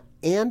 you know what?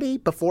 Andy,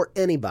 before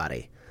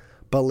anybody,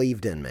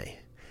 believed in me.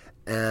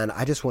 And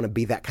I just want to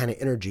be that kind of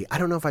energy. I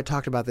don't know if I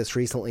talked about this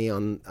recently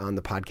on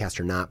the podcast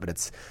or not, but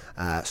it's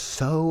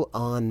so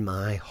on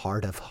my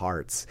heart of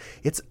hearts.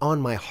 It's on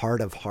my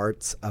heart of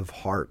hearts of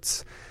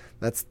hearts.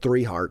 That's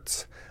 3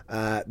 hearts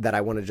that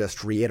I want to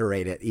just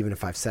reiterate it, even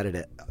if I've said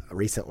it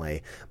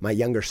recently. My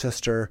younger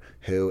sister,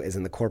 who is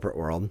in the corporate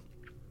world,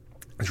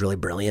 is really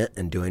brilliant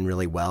and doing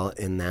really well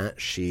in that.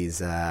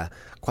 She's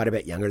quite a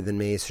bit younger than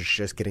me, so she's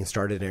just getting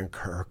started in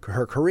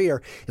her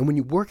career. And when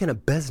you work in a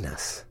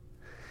business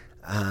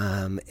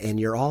and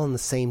you're all on the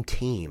same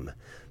team,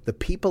 the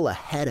people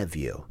ahead of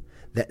you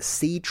that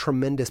see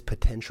tremendous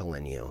potential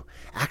in you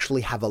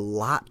actually have a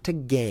lot to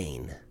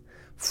gain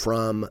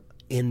from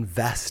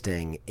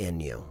investing in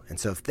you. And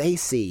so if they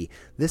see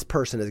this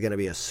person is going to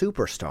be a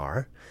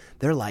superstar,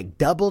 they're like,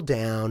 double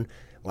down,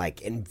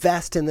 like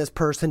invest in this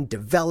person,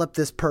 develop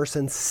this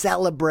person,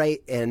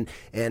 celebrate and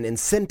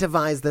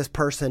incentivize this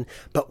person.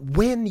 But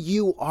when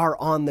you are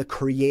on the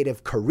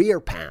creative career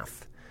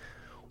path,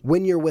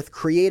 when you're with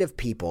creative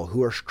people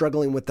who are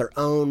struggling with their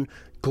own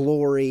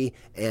glory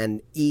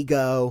and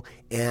ego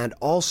and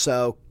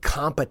also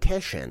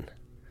competition,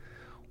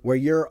 where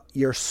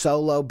you're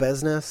solo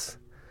business,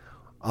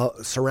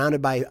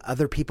 surrounded by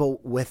other people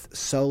with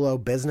solo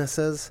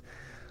businesses,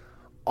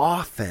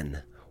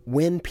 often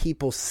when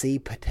people see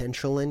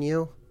potential in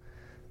you,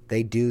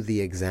 they do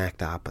the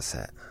exact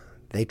opposite.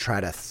 They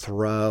try to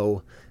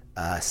throw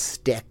a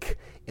stick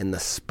in the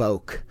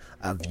spoke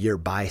of your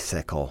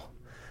bicycle.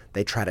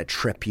 They try to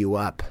trip you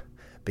up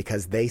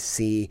because they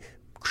see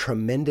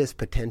tremendous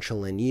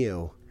potential in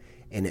you,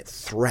 and it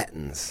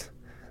threatens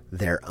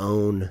their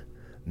own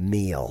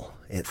meal.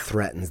 It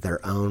threatens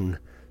their own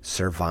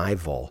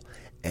survival.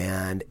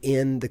 And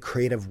in the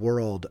creative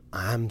world,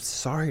 I'm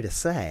sorry to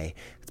say,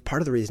 it's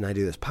part of the reason I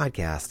do this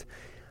podcast,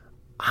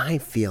 I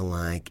feel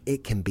like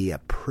it can be a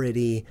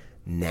pretty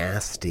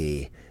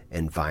nasty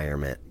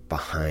environment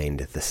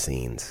behind the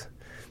scenes.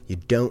 You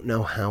don't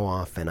know how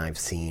often I've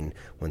seen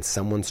when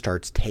someone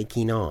starts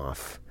taking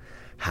off,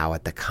 how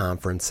at the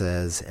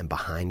conferences and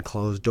behind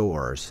closed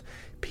doors,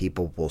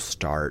 people will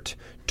start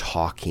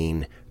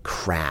talking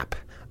crap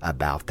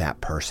about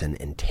that person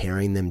and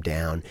tearing them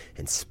down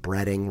and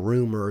spreading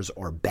rumors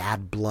or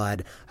bad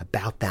blood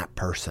about that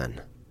person.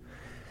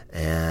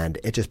 And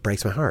it just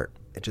breaks my heart.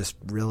 It just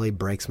really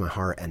breaks my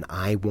heart, and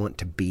I want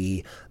to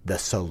be the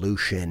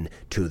solution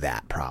to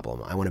that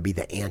problem. I want to be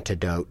the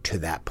antidote to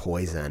that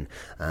poison.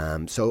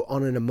 So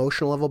on an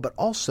emotional level, but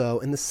also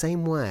in the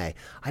same way,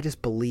 I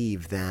just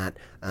believe that,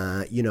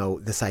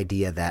 this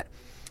idea that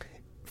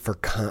for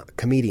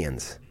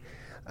comedians,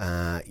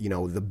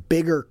 the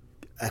bigger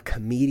a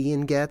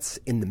comedian gets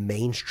in the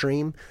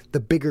mainstream, the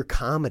bigger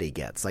comedy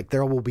gets. Like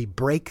there will be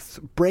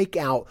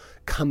breakout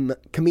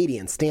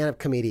comedians, stand-up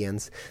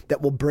comedians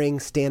that will bring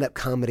stand-up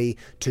comedy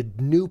to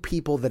new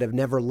people that have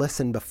never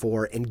listened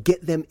before and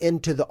get them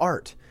into the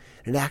art.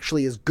 And it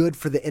actually is good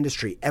for the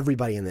industry,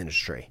 everybody in the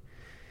industry.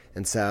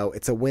 And so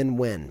it's a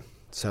win-win.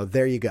 So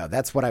there you go.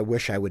 That's what I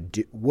wish I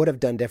would have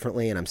done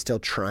differently, and I'm still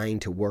trying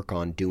to work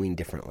on doing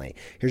differently.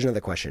 Here's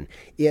another question.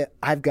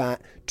 I've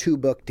got 2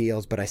 book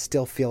deals, but I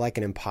still feel like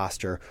an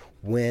imposter.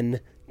 When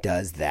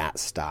does that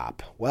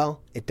stop?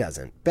 Well, it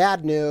doesn't.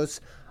 Bad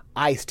news.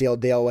 I still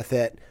deal with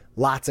it.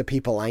 Lots of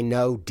people I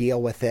know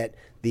deal with it.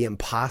 The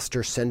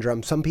imposter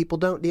syndrome. Some people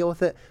don't deal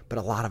with it, but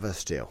a lot of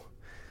us do.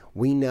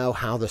 We know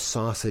how the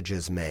sausage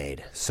is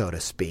made, so to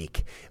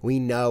speak.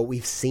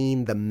 We've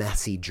seen the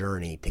messy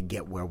journey to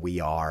get where we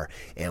are,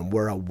 and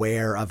we're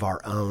aware of our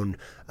own.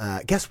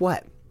 Guess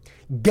what?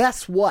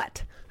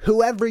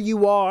 Whoever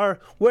you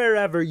are,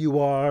 wherever you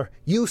are,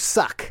 you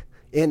suck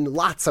in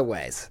lots of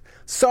ways.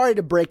 Sorry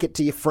to break it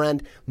to you,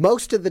 friend.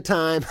 Most of the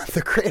time,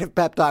 the Creative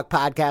Pep Talk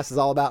podcast is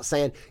all about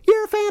saying,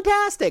 you're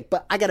fantastic.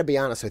 But I got to be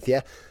honest with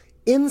you.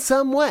 In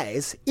some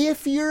ways,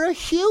 if you're a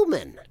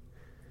human,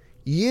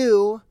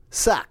 you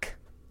suck.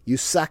 You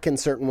suck in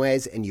certain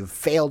ways, and you've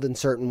failed in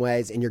certain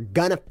ways, and you're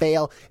gonna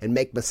fail and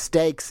make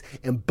mistakes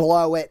and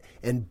blow it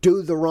and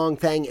do the wrong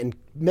thing and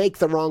make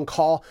the wrong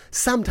call,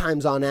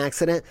 sometimes on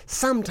accident,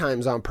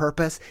 sometimes on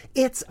purpose.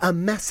 It's a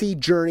messy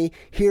journey.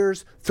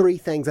 Here's 3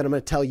 things that I'm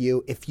going to tell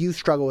you if you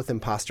struggle with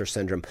imposter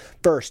syndrome.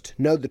 First,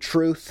 know the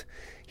truth.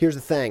 Here's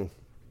the thing.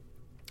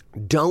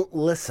 Don't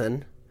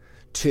listen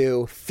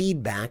to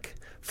feedback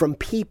from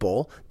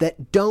people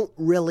that don't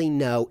really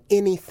know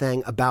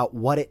anything about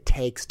what it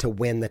takes to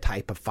win the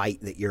type of fight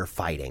that you're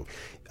fighting.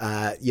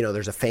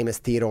 There's a famous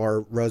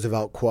Theodore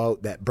Roosevelt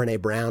quote that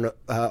Brene Brown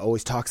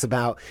always talks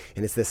about,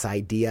 and it's this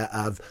idea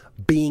of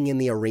being in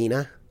the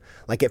arena.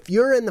 Like if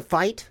you're in the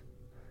fight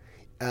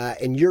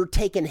and you're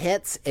taking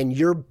hits and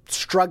you're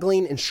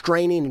struggling and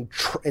straining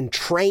and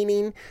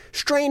training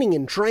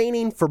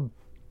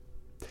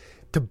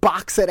to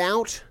box it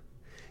out,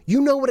 you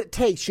know what it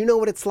takes. You know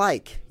what it's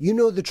like. You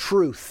know the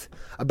truth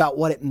about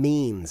what it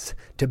means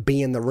to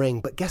be in the ring.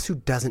 But guess who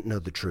doesn't know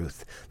the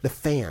truth? The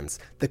fans,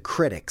 the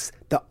critics,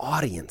 the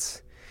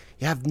audience.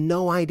 You have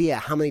no idea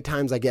how many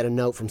times I get a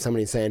note from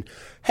somebody saying,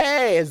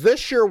 hey, is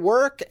this your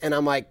work? And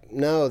I'm like,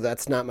 no,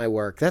 that's not my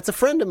work. That's a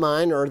friend of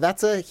mine, or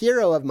that's a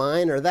hero of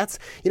mine, or that's,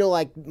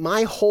 like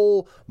my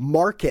whole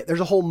market.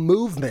 There's a whole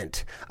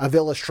movement of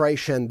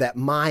illustration that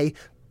my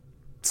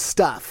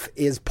stuff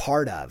is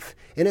part of,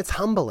 and it's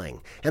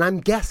humbling. And I'm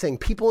guessing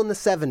people in the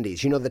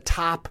 70s, the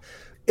top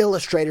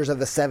illustrators of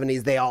the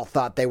 70s, they all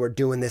thought they were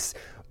doing this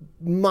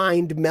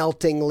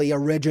mind-meltingly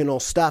original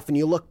stuff, and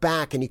you look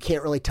back and you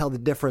can't really tell the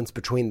difference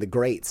between the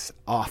greats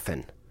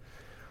often.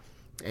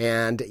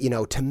 And,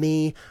 to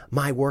me,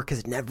 my work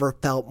has never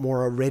felt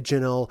more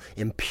original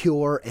and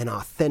pure and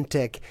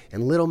authentic,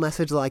 and little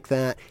message like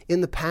that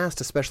in the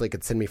past especially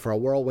could send me for a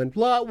whirlwind.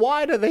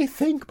 Why do they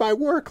think my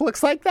work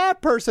looks like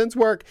that person's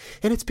work?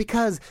 And it's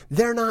because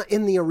they're not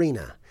in the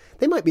arena.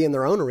 They might be in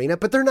their own arena,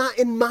 but they're not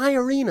in my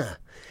arena.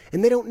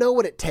 And they don't know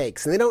what it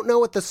takes, and they don't know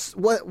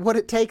what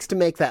it takes to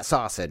make that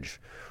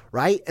sausage.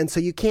 Right? And so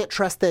you can't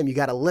trust them. You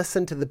got to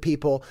listen to the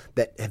people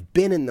that have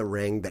been in the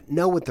ring, that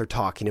know what they're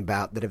talking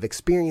about, that have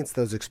experienced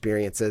those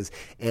experiences,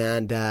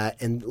 and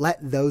let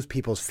those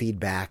people's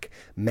feedback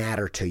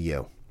matter to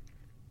you.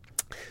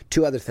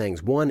 2 other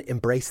things. 1,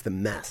 embrace the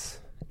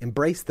mess.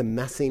 Embrace the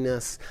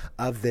messiness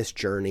of this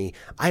journey.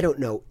 I don't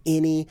know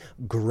any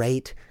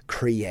great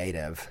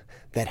creative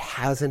that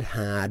hasn't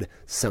had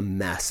some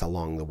mess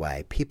along the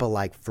way. People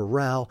like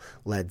Pharrell,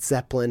 Led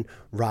Zeppelin,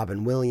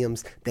 Robin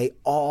Williams, they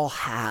all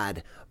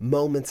had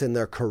moments in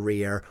their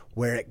career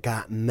where it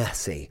got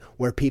messy,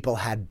 where people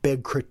had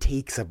big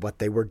critiques of what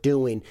they were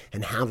doing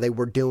and how they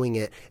were doing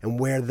it and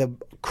where the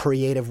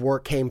creative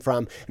work came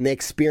from, and they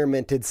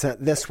experimented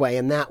this way,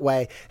 and that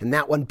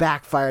one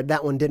backfired,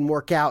 that one didn't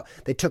work out,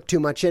 they took too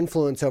much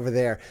influence over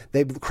there,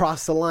 they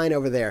crossed the line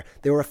over there,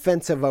 they were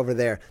offensive over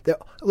there.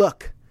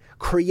 Look,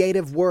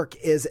 creative work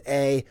is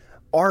a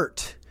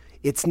art.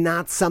 It's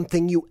not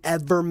something you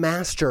ever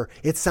master.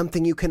 It's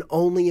something you can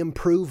only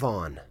improve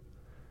on.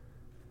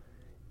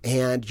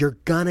 And you're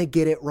gonna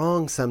get it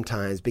wrong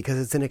sometimes because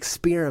it's an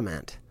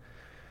experiment.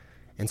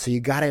 And so you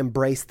gotta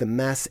embrace the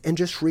mess and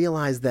just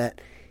realize that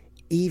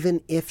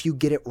even if you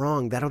get it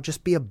wrong, that'll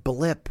just be a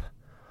blip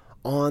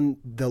on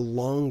the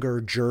longer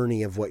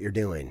journey of what you're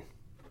doing.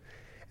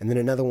 And then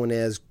another one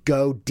is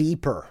go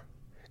deeper.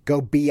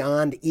 Go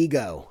beyond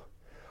ego.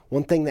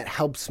 One thing that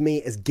helps me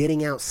is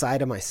getting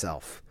outside of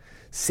myself,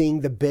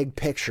 seeing the big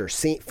picture.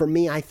 For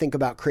me, I think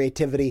about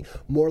creativity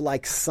more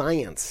like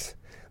science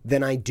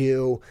than I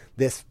do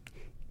this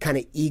kind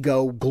of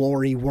ego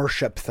glory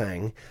worship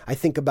thing. I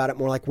think about it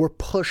more like we're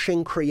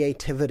pushing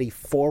creativity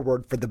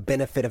forward for the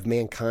benefit of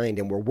mankind,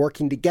 and we're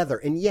working together.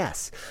 And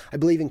yes, I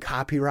believe in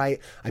copyright.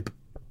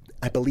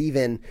 I believe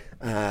in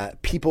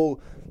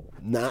people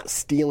not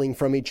stealing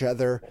from each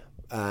other,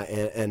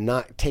 and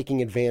not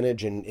taking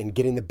advantage and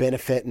getting the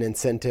benefit and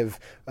incentive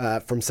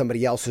from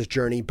somebody else's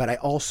journey. But I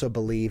also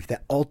believe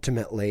that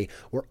ultimately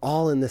we're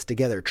all in this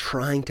together,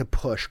 trying to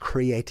push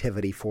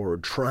creativity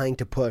forward, trying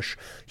to push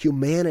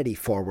humanity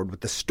forward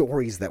with the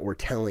stories that we're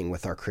telling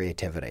with our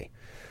creativity.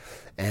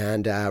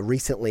 And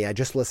recently, I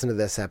just listened to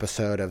this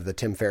episode of the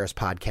Tim Ferriss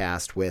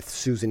podcast with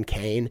Susan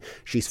Cain.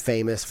 She's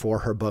famous for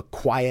her book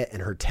Quiet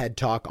and her TED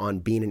Talk on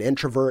being an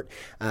introvert.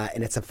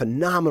 And it's a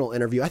phenomenal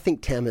interview. I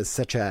think Tim is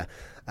such a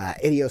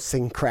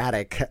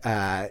idiosyncratic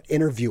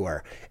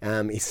interviewer.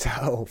 He's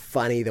so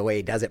funny the way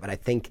he does it, but I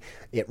think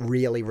it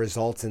really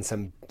results in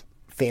some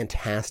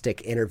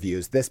fantastic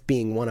interviews, this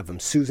being one of them.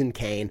 Susan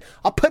Cain.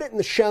 I'll put it in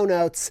the show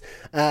notes.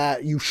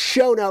 You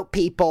show note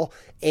people.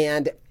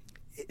 And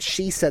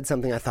she said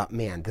something I thought,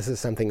 man, this is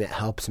something that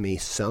helps me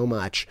so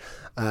much,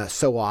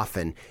 so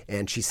often.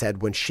 And she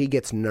said when she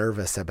gets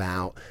nervous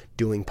about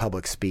doing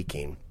public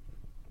speaking,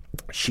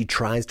 she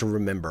tries to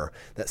remember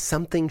that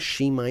something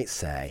she might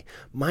say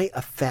might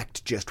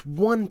affect just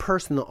one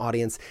person in the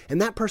audience, and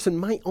that person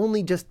might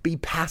only just be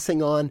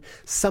passing on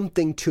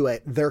something to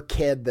their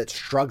kid that's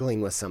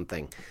struggling with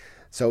something.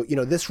 So,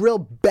 this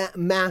real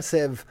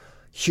massive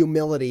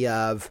humility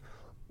of,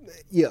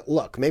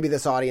 look, maybe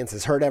this audience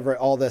has heard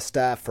all this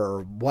stuff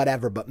or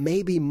whatever, but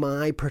maybe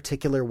my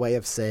particular way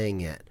of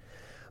saying it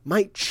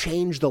might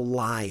change the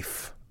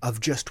life of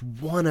just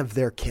one of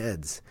their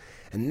kids.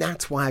 And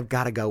that's why I've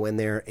got to go in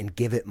there and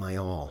give it my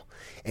all.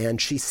 And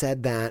she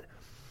said that,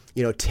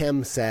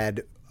 Tim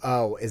said,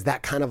 oh, is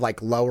that kind of like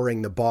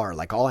lowering the bar?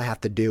 Like all I have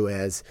to do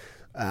is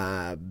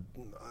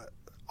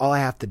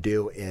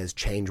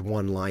change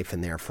one life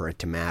in there for it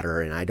to matter,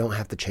 and I don't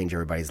have to change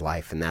everybody's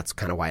life, and that's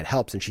kind of why it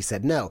helps. And she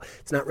said, no,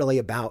 it's not really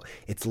about,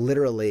 it's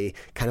literally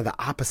kind of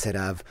the opposite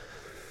of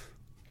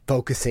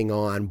focusing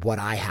on what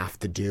I have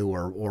to do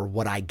or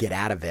what I get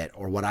out of it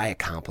or what I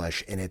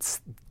accomplish, and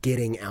it's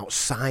getting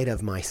outside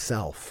of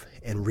myself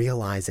and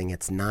realizing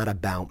it's not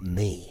about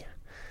me.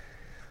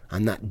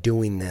 I'm not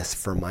doing this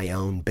for my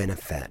own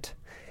benefit.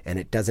 And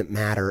it doesn't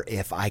matter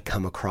if I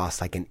come across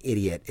like an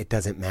idiot. It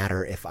doesn't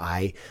matter if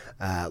I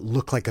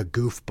look like a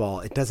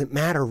goofball. It doesn't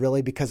matter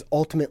really, because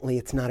ultimately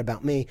it's not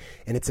about me,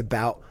 and it's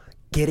about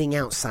getting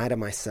outside of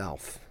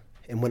myself.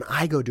 And when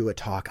I go do a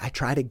talk, I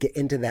try to get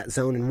into that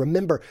zone. And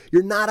remember,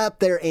 you're not up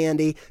there,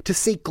 Andy, to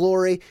seek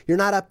glory. You're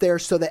not up there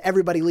so that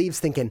everybody leaves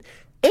thinking,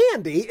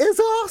 Andy is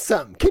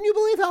awesome. Can you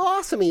believe how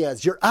awesome he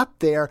is? You're up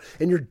there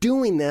and you're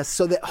doing this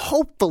so that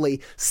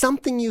hopefully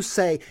something you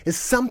say is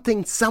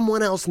something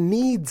someone else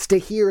needs to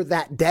hear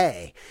that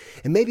day.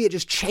 And maybe it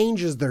just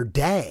changes their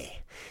day.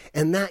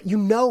 And that,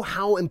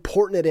 how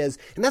important it is.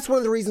 And that's one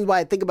of the reasons why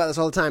I think about this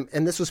all the time.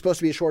 And this was supposed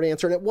to be a short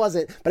answer, and it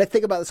wasn't. But I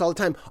think about this all the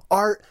time.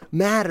 Art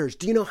matters.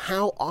 Do you know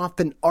how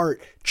often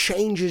art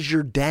changes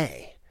your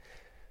day?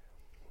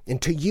 And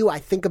to you, I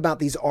think about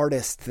these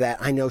artists that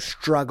I know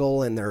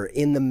struggle, and they're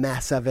in the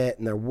mess of it,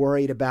 and they're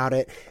worried about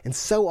it. And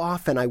so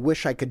often I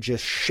wish I could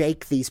just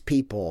shake these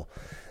people,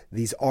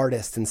 these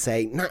artists, and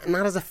say, not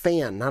as a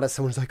fan, not as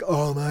someone who's like,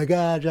 oh my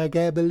gosh, I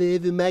can't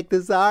believe you make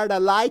this art, I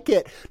like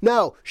it.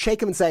 No,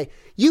 shake them and say,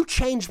 you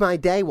changed my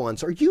day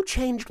once, or you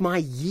changed my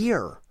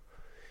year.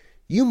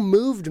 You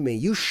moved me.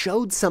 You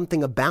showed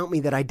something about me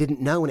that I didn't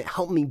know, and it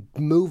helped me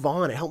move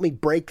on. It helped me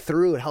break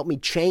through. It helped me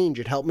change.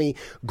 It helped me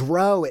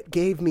grow. It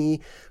gave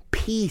me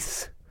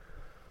peace.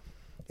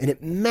 And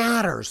it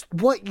matters.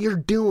 What you're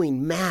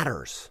doing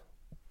matters.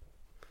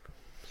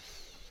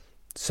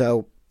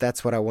 So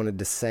that's what I wanted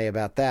to say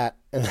about that.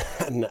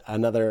 And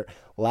another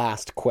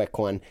last quick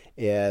one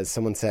is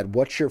someone said,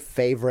 what's your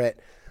favorite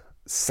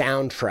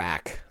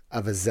soundtrack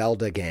of a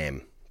Zelda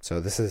game? So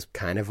this is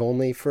kind of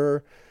only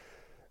for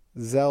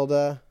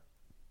Zelda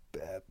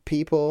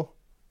people,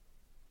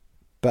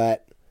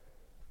 but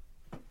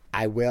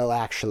I will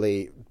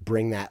actually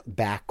bring that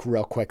back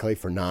real quickly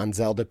for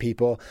non-Zelda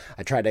people.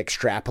 I tried to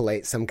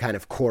extrapolate some kind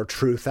of core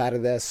truth out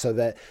of this so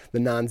that the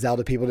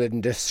non-Zelda people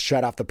didn't just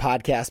shut off the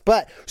podcast,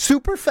 but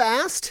super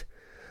fast.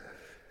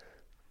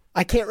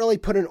 I can't really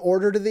put an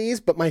order to these,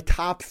 but my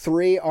top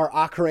three are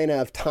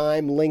Ocarina of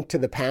Time, Link to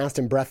the Past,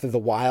 and Breath of the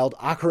Wild.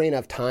 Ocarina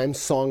of Time,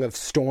 Song of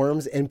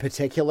Storms in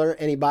particular.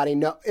 Anybody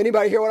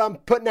hear what I'm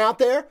putting out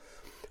there?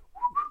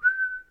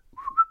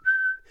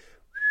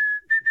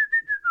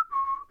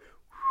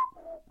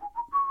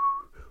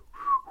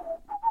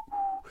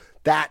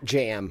 That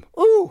jam.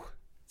 Ooh.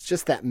 It's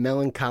just that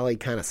melancholy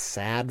kind of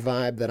sad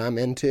vibe that I'm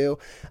into.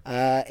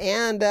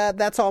 And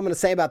that's all I'm going to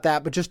say about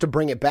that. But just to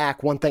bring it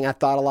back, one thing I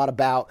thought a lot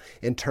about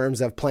in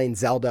terms of playing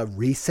Zelda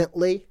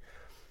recently.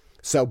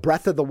 So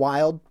Breath of the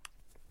Wild,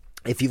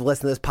 if you've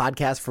listened to this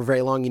podcast for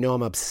very long, you know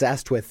I'm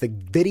obsessed with the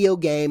video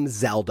game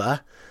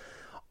Zelda.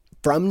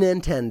 from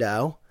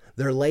Nintendo.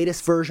 Their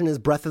latest version is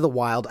Breath of the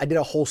Wild. I did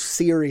a whole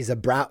series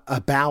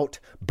about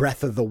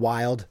Breath of the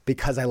Wild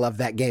because I love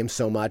that game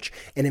so much.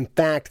 And in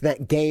fact,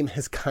 that game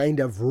has kind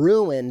of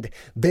ruined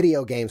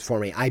video games for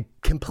me. I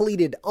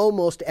completed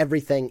almost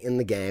everything in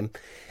the game,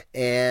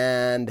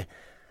 and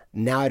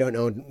now I don't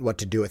know what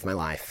to do with my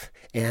life.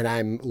 And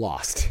I'm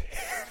lost.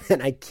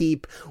 And I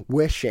keep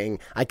wishing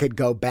I could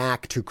go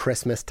back to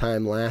Christmas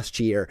time last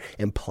year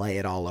and play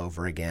it all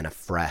over again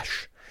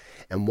afresh.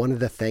 And one of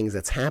the things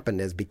that's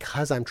happened is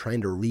because I'm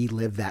trying to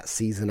relive that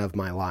season of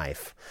my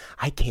life,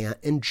 I can't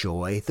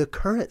enjoy the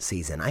current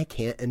season. I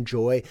can't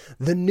enjoy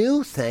the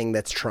new thing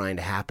that's trying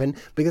to happen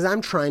because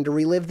I'm trying to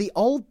relive the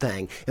old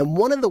thing. And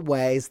one of the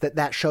ways that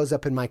that shows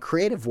up in my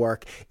creative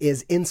work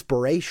is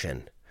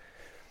inspiration.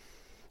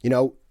 You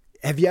know,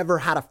 have you ever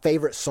had a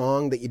favorite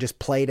song that you just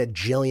played a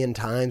jillion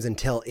times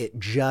until it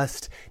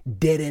just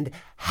didn't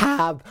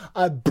have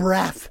a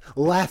breath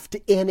left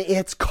in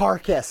its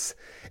carcass?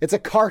 It's a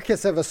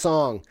carcass of a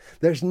song.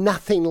 There's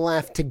nothing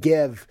left to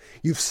give.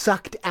 You've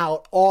sucked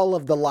out all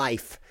of the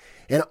life.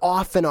 And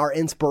often our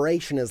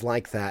inspiration is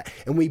like that.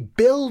 And we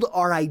build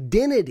our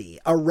identity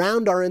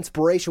around our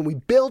inspiration. We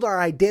build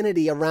our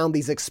identity around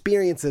these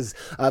experiences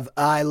of,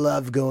 I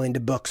love going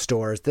to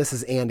bookstores. This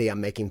is Andy I'm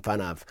making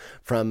fun of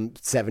from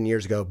 7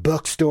 years ago.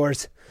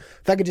 Bookstores.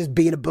 If I could just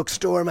be in a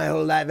bookstore my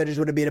whole life, I just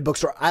want to be in a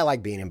bookstore. I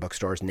like being in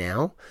bookstores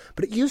now.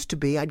 But it used to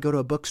be I'd go to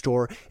a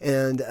bookstore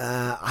and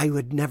I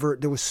would never,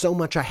 there was so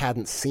much I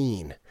hadn't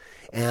seen.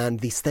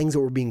 And these things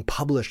that were being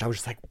published, I was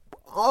just like,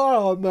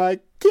 oh my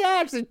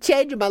gosh, it's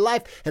changing my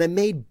life. And I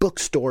made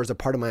bookstores a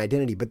part of my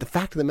identity. But the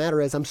fact of the matter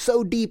is I'm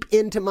so deep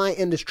into my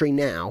industry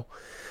now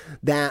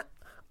that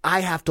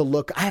I have to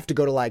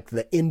go to like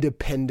the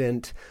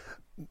independent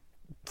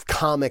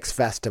comics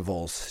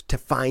festivals to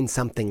find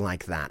something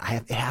like that.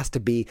 I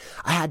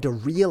had to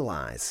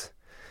realize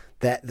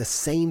that the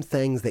same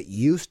things that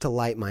used to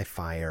light my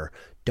fire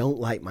don't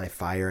light my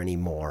fire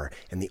anymore.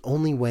 And the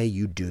only way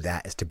you do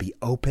that is to be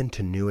open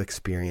to new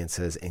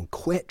experiences and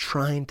quit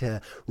trying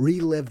to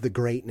relive the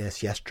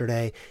greatness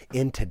yesterday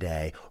in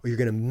today, or you're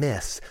going to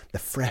miss the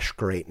fresh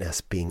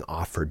greatness being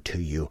offered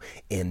to you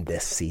in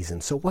this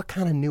season. So what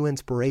kind of new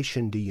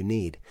inspiration do you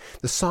need?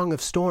 The Song of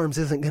Storms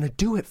isn't going to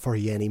do it for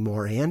you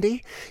anymore,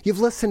 Andy. You've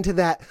listened to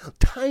that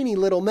tiny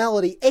little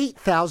melody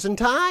 8,000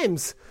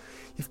 times.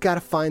 You've got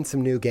to find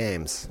some new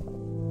games.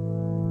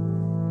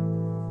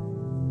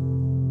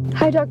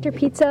 Hi, Dr.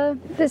 Pizza.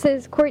 This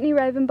is Courtney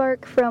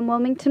Rivenbark from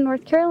Wilmington,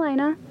 North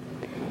Carolina.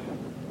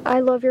 I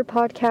love your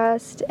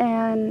podcast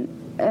and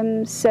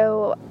am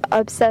so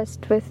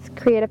obsessed with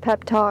Creative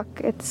Pep Talk.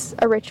 It's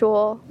a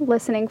ritual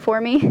listening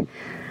for me.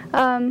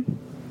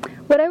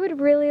 What I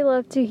would really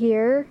love to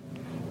hear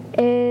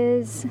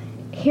is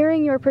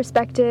hearing your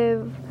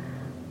perspective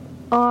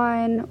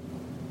on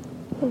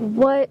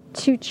what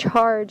to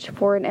charge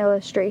for an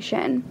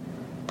illustration.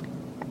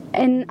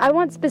 And I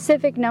want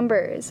specific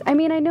numbers. I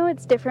mean, I know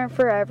it's different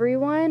for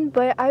everyone,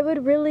 but I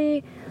would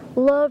really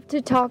love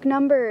to talk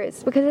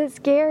numbers because it's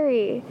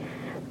scary.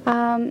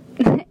 And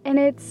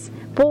it's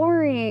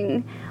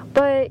boring,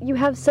 but you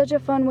have such a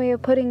fun way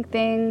of putting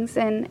things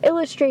and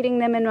illustrating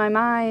them in my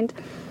mind.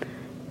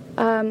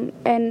 And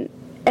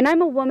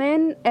I'm a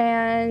woman,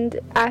 and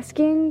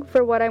asking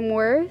for what I'm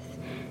worth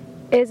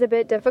is a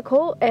bit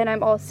difficult, and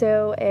I'm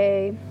also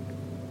a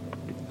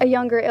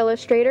younger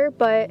illustrator,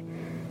 but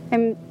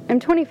I'm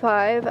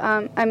 25.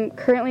 I'm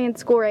currently in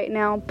school right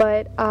now,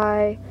 but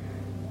I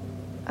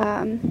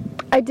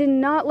did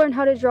not learn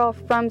how to draw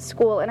from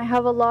school, and I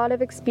have a lot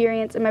of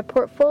experience, and my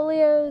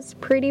portfolio's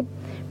pretty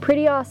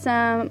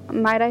awesome,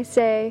 might I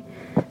say.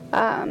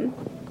 I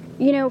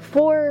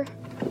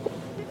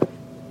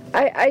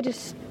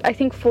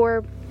think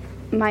for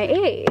my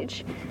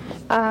age,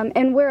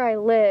 and where I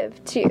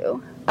live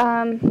too,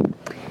 and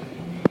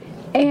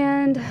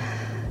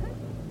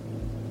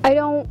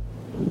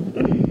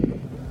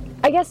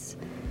I guess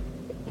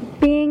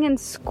being in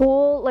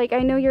school, like,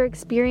 I know your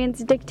experience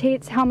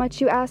dictates how much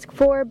you ask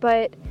for,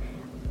 but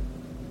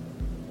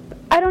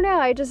I don't know.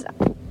 I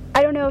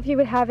don't know if you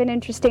would have an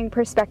interesting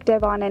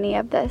perspective on any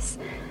of this.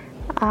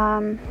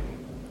 And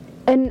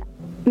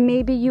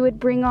maybe you would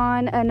bring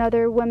on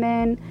another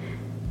woman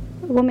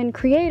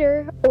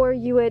creator, or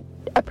you would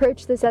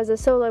approach this as a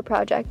solo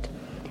project.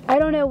 I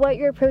don't know what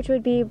your approach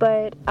would be,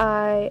 but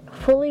I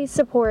fully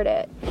support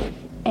it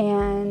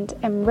and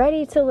am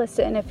ready to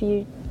listen if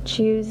you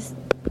choose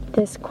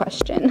this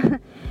question.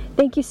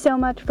 Thank you so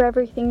much for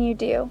everything you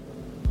do.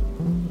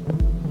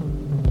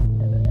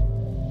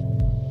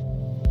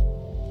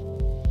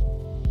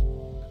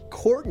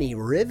 Courtney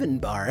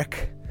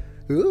Rivenbark.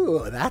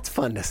 Ooh, that's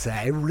fun to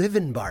say.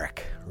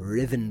 Rivenbark.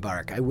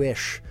 I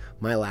wish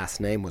my last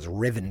name was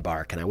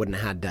Rivenbark and I wouldn't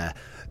have had to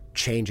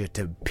change it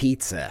to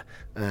Pizza.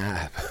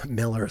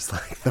 Miller's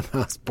like the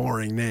most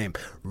boring name.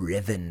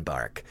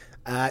 Rivenbark.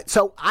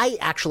 So I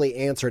actually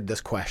answered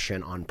this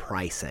question on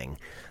pricing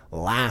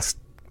last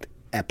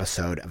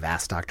episode of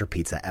Ask Dr.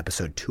 Pizza,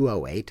 episode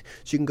 208.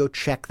 So you can go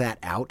check that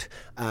out.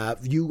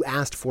 You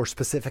asked for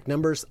specific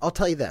numbers. I'll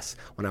tell you this.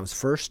 When I was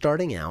first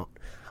starting out,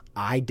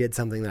 I did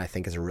something that I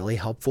think is a really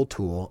helpful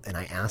tool, and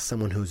I asked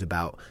someone who's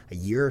about a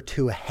year or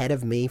two ahead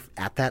of me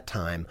at that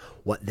time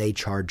what they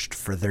charged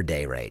for their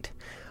day rate.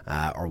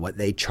 Or what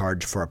they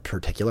charge for a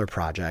particular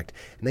project.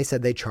 And they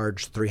said they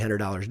charged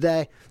 $300 a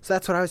day. So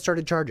that's what I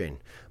started charging.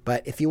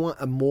 But if you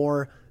want a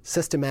more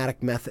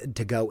systematic method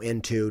to go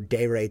into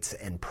day rates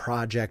and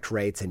project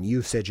rates and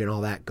usage and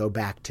all that, go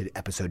back to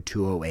episode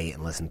 208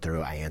 and listen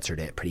through. I answered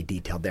it pretty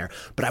detailed there.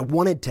 But I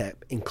wanted to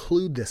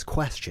include this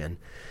question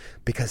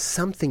because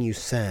something you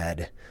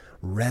said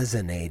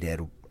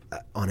resonated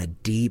on a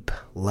deep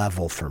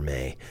level for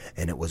me.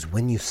 And it was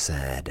when you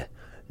said,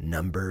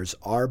 numbers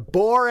are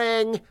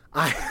boring.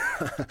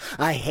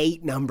 I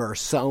hate numbers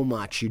so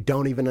much. You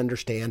don't even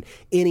understand.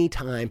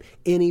 Anytime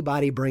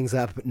anybody brings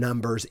up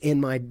numbers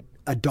in my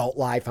adult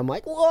life, I'm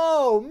like,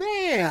 whoa,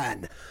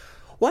 man.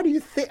 What do you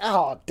think?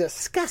 Oh,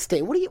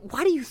 disgusting.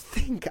 Why do you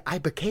think I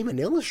became an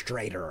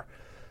illustrator?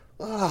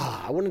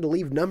 Oh, I wanted to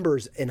leave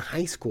numbers in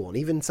high school. And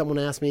even someone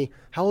asked me,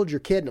 how old's your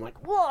kid? And I'm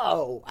like,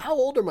 whoa, how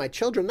old are my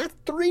children? That's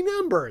 3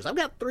 numbers. I've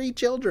got 3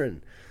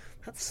 children.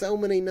 That's so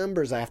many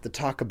numbers I have to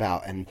talk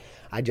about, and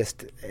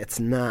it's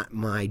not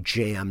my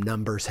jam.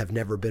 Numbers have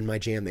never been my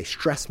jam. They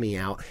stress me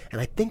out,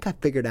 and I think I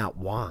figured out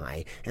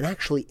why. And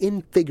actually,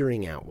 in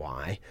figuring out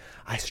why,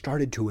 I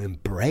started to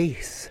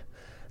embrace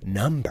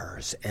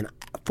numbers. And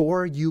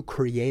for you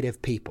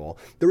creative people,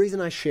 the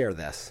reason I share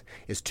this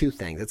is 2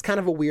 things. It's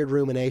kind of a weird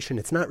rumination.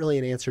 It's not really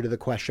an answer to the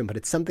question, but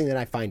it's something that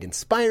I find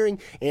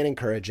inspiring and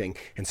encouraging,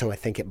 and so I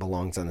think it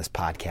belongs on this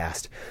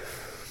podcast.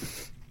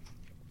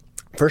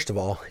 First of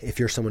all, if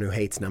you're someone who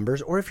hates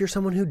numbers, or if you're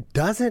someone who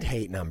doesn't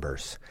hate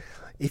numbers,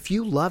 if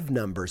you love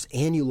numbers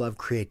and you love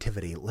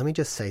creativity, let me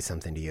just say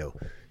something to you.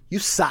 You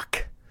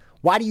suck.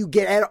 Why do you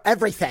get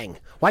everything?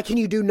 Why can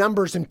you do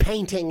numbers and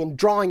painting and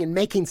drawing and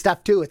making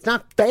stuff too? It's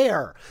not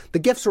fair. The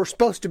gifts were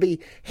supposed to be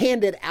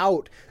handed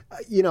out,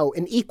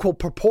 in equal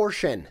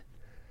proportion.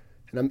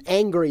 And I'm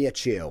angry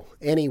at you.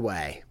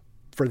 Anyway,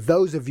 for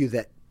those of you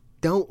that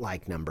don't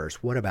like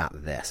numbers, what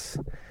about this?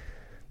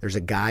 There's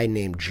a guy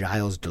named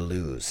Gilles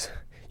Deleuze.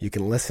 You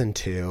can listen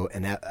to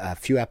a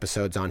few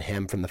episodes on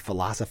him from the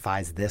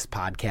Philosophize This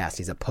podcast.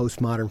 He's a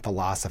postmodern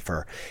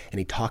philosopher, and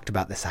he talked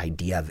about this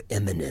idea of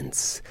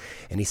immanence.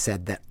 And he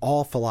said that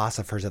all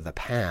philosophers of the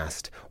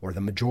past, or the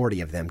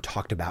majority of them,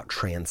 talked about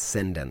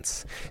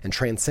transcendence. And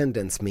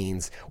transcendence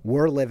means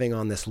we're living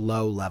on this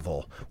low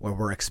level where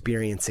we're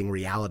experiencing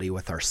reality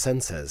with our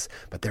senses,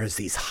 but there's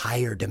these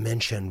higher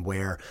dimension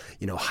where,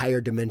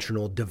 higher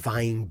dimensional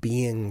divine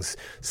beings,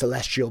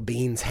 celestial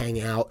beings hang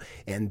out,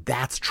 and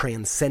that's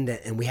transcendent.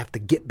 And we have to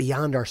get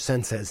beyond our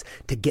senses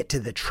to get to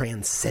the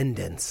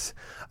transcendence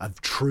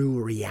of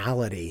true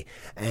reality.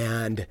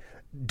 And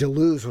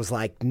Deleuze was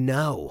like,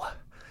 no,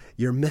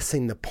 you're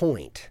missing the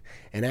point.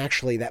 And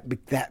actually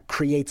that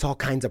creates all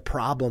kinds of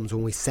problems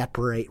when we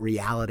separate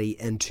reality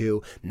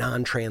into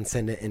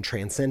non-transcendent and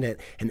transcendent.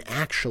 And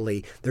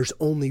actually, there's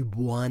only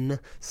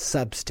one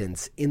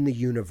substance in the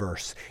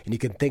universe. And you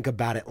can think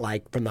about it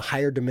like from the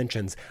higher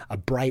dimensions, a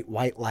bright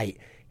white light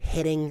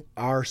hitting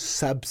our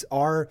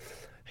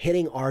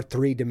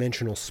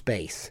 3-dimensional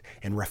space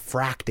and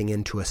refracting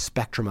into a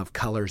spectrum of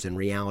colors and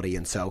reality.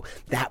 And so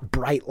that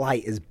bright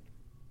light is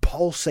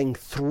pulsing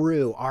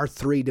through our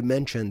 3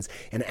 dimensions,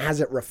 and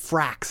as it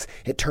refracts,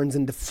 it turns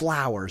into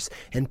flowers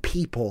and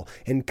people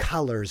and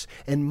colors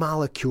and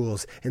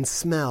molecules and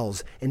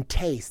smells and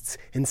tastes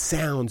and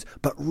sounds.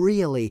 But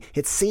really,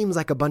 it seems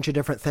like a bunch of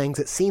different things.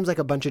 It seems like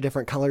a bunch of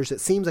different colors.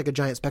 It seems like a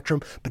giant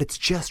spectrum, but it's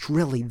just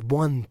really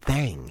one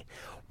thing.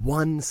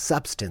 One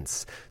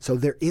substance. So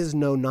there is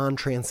no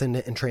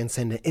non-transcendent and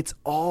transcendent. It's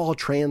all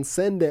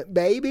transcendent,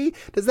 baby.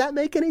 Does that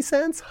make any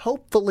sense?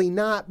 Hopefully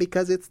not,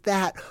 because it's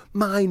that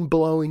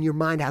mind-blowing. Your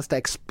mind has to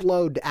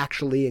explode to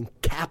actually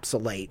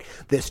encapsulate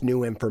this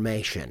new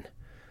information.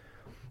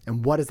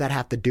 And what does that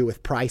have to do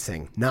with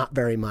pricing? Not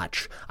very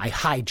much. I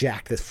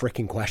hijacked this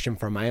freaking question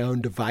from my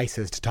own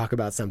devices to talk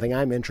about something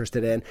I'm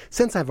interested in,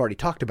 since I've already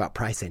talked about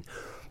pricing.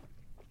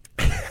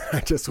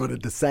 I just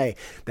wanted to say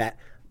that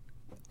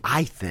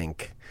I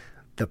think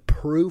the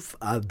proof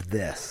of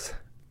this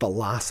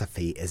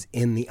philosophy is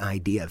in the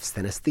idea of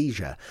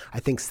synesthesia. I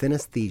think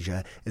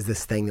synesthesia is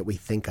this thing that we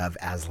think of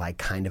as like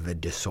kind of a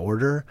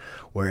disorder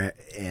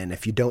and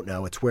if you don't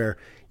know, it's where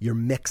you're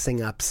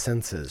mixing up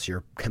senses,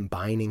 you're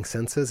combining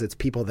senses. It's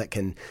people that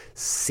can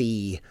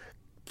see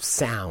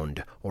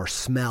sound or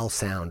smell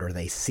sound, or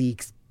they see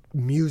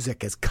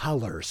music as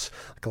colors.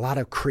 Like a lot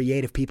of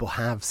creative people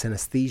have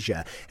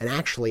synesthesia. And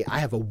actually, I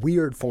have a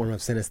weird form of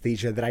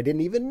synesthesia that I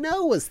didn't even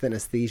know was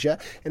synesthesia.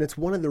 And it's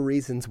one of the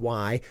reasons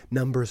why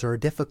numbers are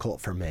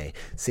difficult for me.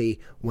 See,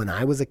 when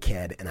I was a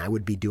kid and I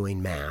would be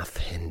doing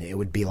math, and it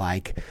would be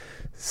like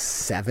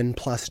 7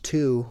 plus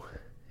 2,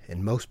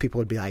 and most people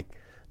would be like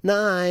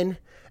 9.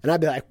 And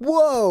I'd be like,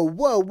 whoa,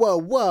 whoa, whoa,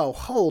 whoa,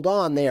 hold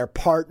on there,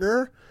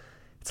 partner.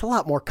 It's a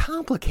lot more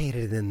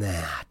complicated than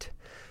that.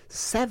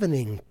 7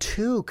 and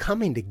 2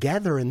 coming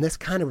together in this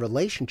kind of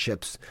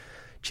relationship's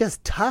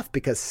just tough,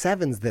 because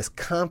 7's this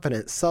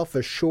confident,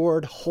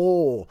 self-assured,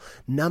 whole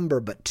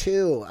number, but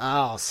 2,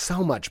 oh,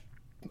 so much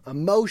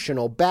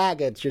emotional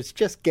baggage. It's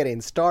just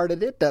getting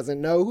started. It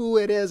doesn't know who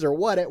it is or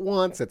what it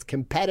wants. It's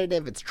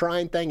competitive. It's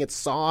trying things. It's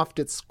soft.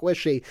 It's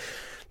squishy.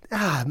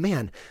 Ah,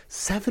 man,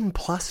 7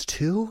 plus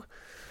 2?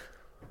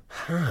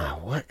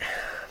 What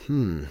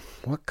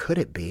could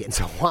it be? And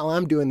so while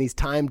I'm doing these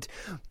timed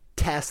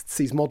tests,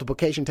 these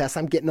multiplication tests,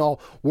 I'm getting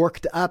all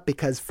worked up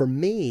because for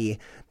me,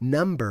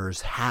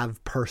 numbers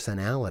have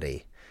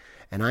personality.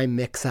 And I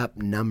mix up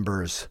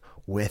numbers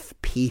with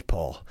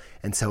people.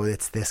 And so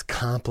it's this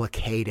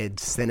complicated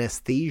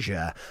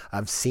synesthesia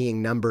of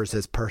seeing numbers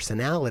as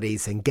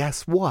personalities. And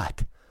guess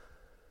what?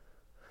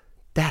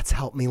 That's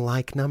helped me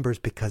like numbers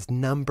because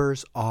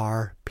numbers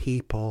are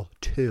people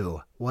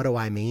too. What do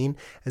I mean?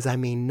 I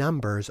mean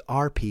numbers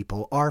are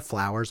people, are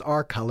flowers,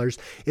 are colors.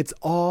 It's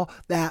all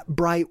that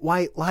bright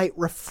white light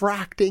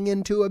refracting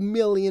into a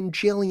million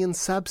jillion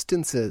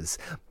substances,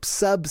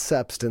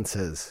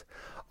 subsubstances,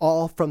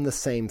 all from the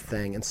same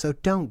thing. And so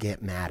don't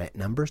get mad at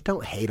numbers.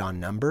 Don't hate on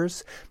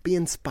numbers. Be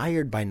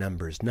inspired by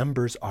numbers.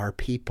 Numbers are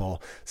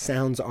people.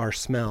 Sounds are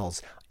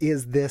smells.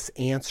 Is this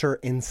answer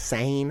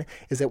insane?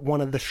 Is it one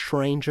of the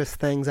strangest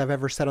things I've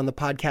ever said on the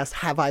podcast?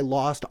 Have I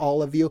lost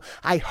all of you?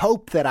 I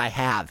hope that I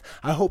have.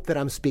 I hope that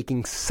I'm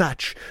speaking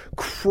such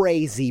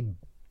crazy,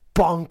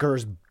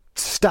 bonkers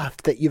stuff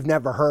that you've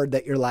never heard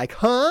that you're like,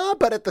 huh?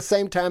 But at the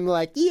same time,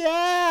 like,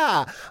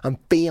 yeah, I'm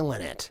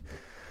feeling it.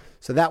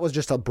 So that was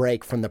just a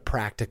break from the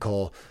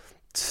practical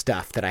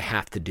stuff that I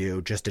have to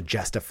do just to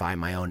justify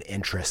my own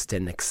interest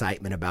and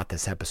excitement about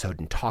this episode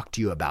and talk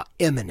to you about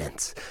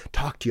immanence,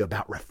 talk to you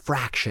about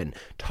refraction,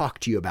 talk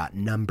to you about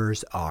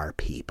numbers are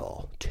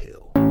people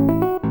too.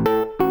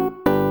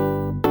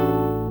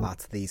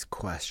 Lots of these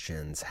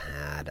questions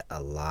had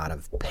a lot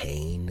of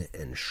pain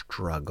and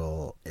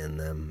struggle in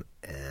them,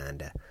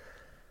 and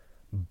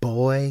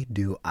boy,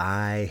 do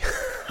I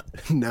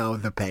know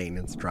the pain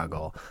and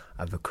struggle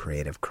of a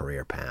creative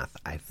career path.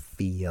 I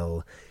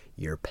feel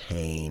your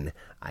pain.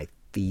 I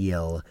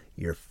feel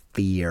your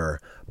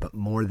fear. But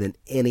more than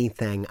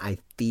anything, I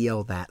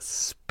feel that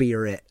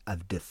spirit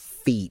of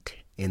defeat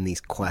in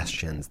these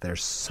questions.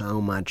 There's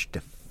so much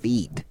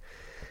defeat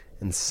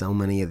in so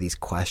many of these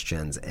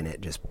questions, and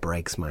it just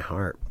breaks my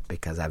heart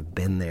because I've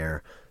been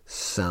there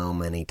so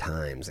many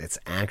times. It's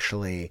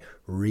actually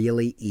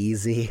really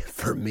easy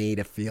for me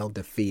to feel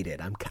defeated.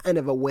 I'm kind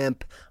of a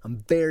wimp. I'm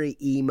very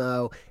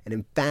emo. And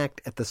in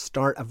fact, at the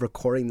start of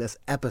recording this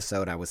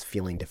episode, I was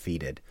feeling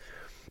defeated.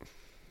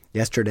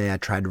 Yesterday, I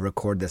tried to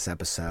record this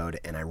episode,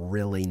 and I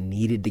really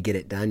needed to get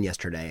it done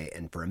yesterday.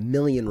 And for a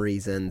million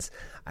reasons,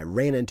 I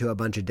ran into a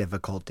bunch of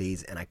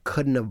difficulties, and I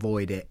couldn't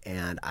avoid it,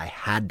 and I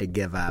had to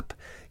give up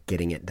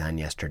getting it done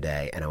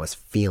yesterday, and I was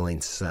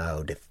feeling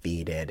so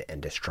defeated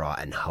and distraught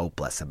and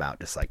hopeless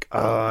about just like,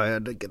 oh, I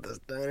had to get this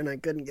done and I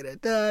couldn't get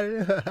it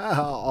done.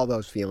 All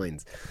those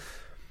feelings.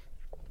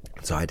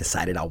 So I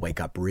decided I'll wake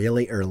up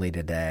really early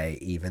today,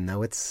 even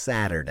though it's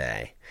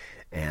Saturday,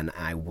 and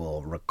I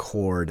will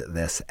record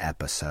this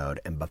episode.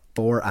 And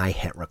before I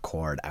hit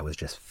record, I was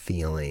just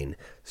feeling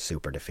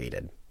super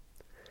defeated.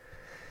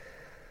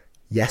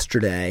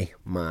 Yesterday,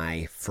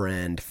 my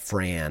friend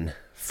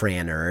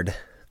Franerd,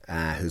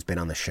 who's been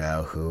on the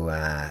show, who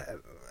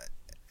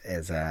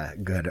is a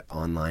good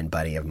online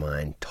buddy of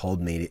mine,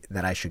 told me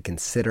that I should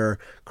consider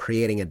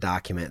creating a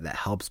document that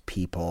helps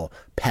people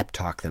pep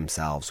talk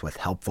themselves with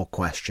helpful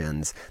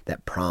questions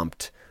that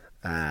prompt,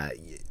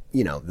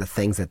 the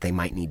things that they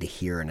might need to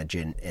hear in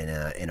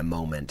a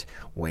moment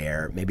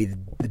where maybe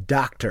the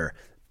doctor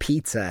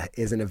pizza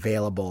isn't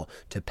available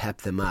to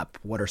pep them up.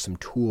 What are some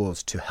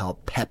tools to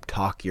help pep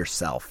talk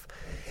yourself?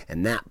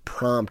 And that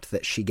prompt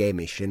that she gave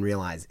me, she didn't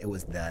realize it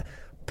was the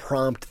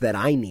prompt that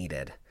I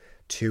needed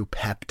to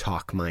pep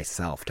talk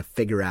myself, to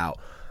figure out,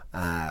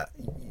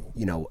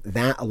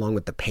 that along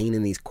with the pain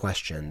in these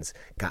questions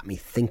got me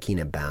thinking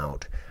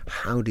about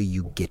how do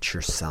you get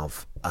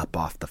yourself up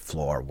off the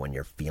floor when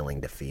you're feeling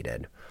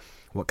defeated?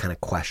 What kind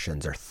of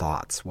questions or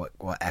thoughts, what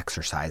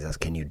exercises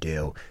can you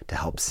do to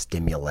help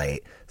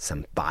stimulate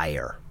some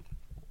fire?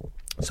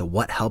 So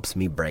what helps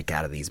me break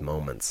out of these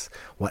moments?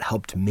 What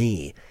helped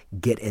me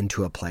get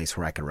into a place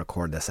where I could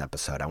record this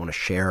episode? I want to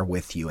share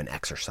with you an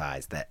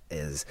exercise that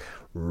is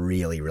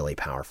really, really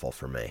powerful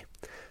for me.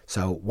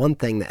 So one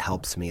thing that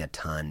helps me a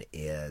ton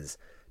is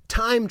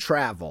time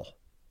travel.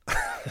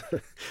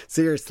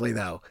 Seriously,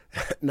 though,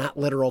 not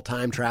literal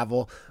time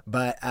travel,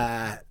 but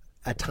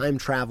a time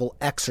travel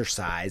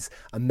exercise,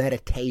 a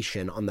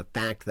meditation on the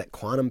fact that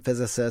quantum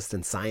physicists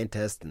and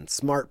scientists and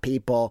smart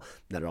people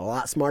that are a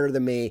lot smarter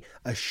than me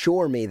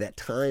assure me that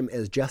time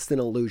is just an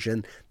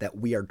illusion that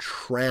we are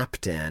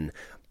trapped in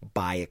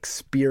by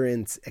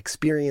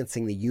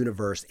experiencing the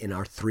universe in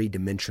our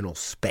three-dimensional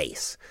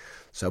space.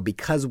 So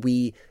because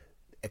we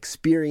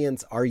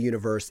experience our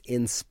universe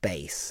in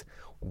space,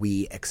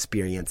 we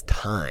experience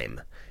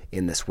time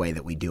in this way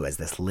that we do as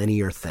this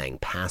linear thing,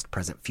 past,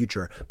 present,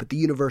 future, but the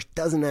universe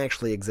doesn't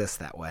actually exist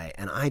that way.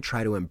 And I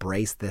try to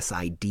embrace this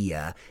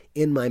idea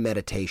in my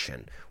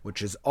meditation,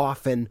 which is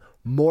often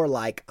more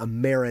like a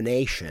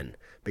marination,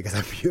 because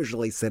I'm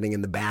usually sitting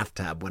in the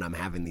bathtub when I'm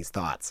having these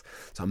thoughts.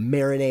 So I'm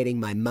marinating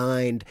my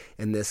mind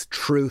in this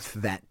truth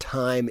that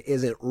time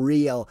isn't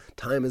real,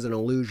 time is an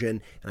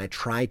illusion, and I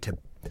try to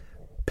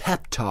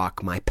pep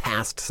talk my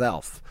past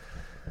self.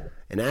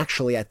 And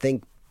actually, I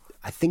think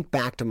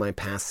back to my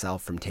past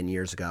self from 10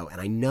 years ago, and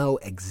I know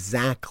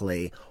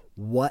exactly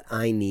what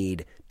I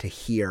need to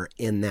hear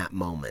in that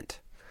moment.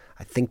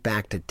 I think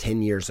back to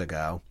 10 years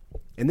ago,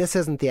 and this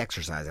isn't the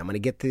exercise. I'm going to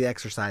get to the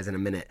exercise in a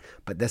minute,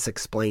 but this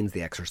explains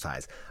the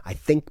exercise. I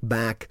think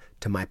back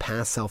to my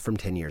past self from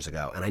 10 years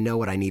ago, and I know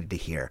what I needed to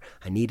hear.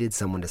 I needed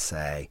someone to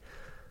say,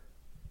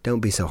 don't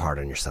be so hard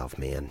on yourself,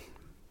 man.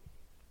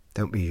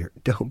 Don't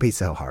be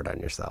so hard on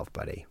yourself,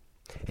 buddy.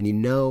 And you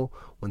know,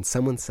 when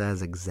someone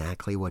says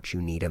exactly what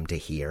you need them to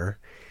hear,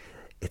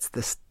 it's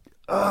this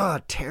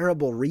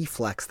terrible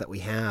reflex that we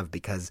have,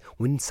 because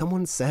when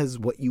someone says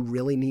what you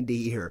really need to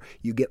hear,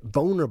 you get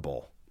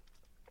vulnerable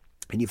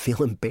and you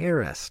feel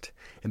embarrassed.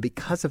 And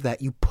because of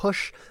that, you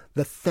push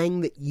the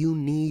thing that you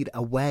need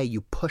away.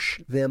 You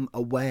push them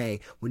away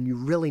when you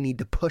really need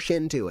to push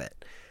into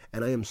it.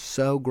 And I am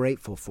so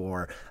grateful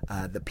for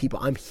the people.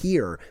 I'm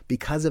here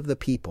because of the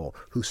people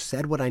who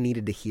said what I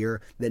needed to hear,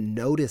 then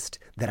noticed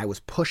that I was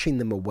pushing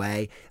them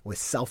away with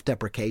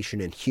self-deprecation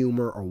and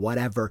humor or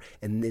whatever,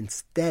 and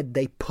instead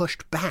they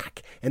pushed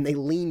back and they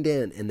leaned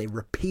in and they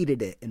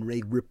repeated it and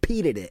they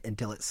repeated it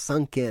until it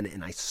sunk in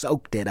and I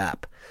soaked it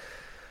up.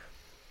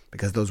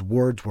 Because those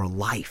words were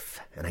life,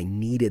 and I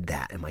needed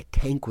that, and my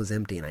tank was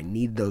empty, and I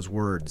needed those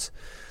words.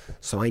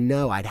 So I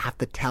know I'd have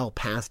to tell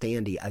past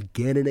Andy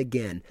again and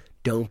again,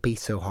 don't be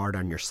so hard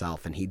on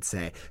yourself. And he'd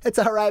say, it's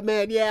all right,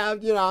 man. Yeah,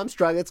 I'm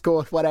struggling. It's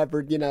cool.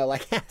 Whatever.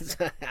 Like,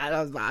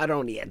 I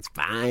don't need it. It's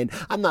fine.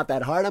 I'm not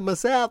that hard on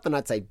myself. And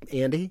I'd say,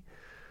 Andy,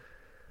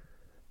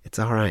 it's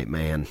all right,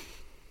 man.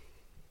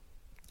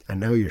 I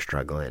know you're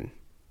struggling.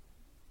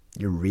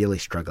 You're really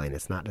struggling.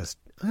 It's not just,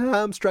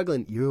 I'm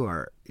struggling.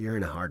 You're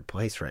in a hard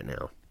place right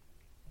now.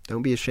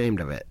 Don't be ashamed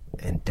of it.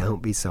 And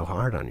don't be so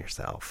hard on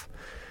yourself.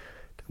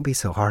 Don't be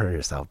so hard on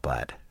yourself,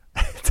 bud.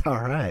 It's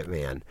all right,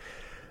 man.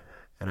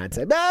 And I'd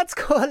say, that's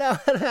cool. And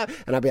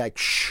I'd be like,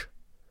 shh.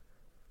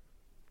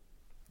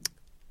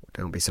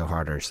 Don't be so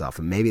hard on yourself.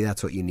 And maybe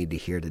that's what you need to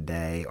hear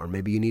today. Or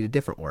maybe you need a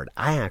different word.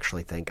 I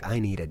actually think I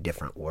need a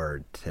different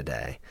word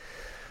today.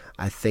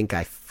 I think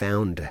I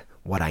found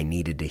what I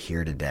needed to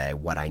hear today,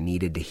 what I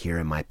needed to hear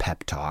in my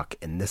pep talk,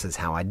 and this is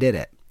how I did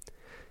it.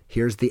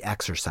 Here's the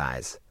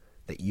exercise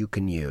that you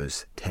can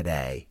use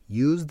today.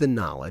 Use the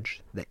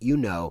knowledge that you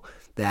know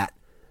that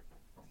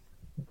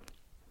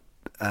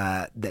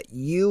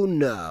you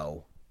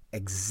know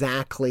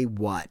exactly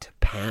what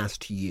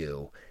past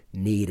you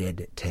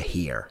needed to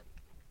hear.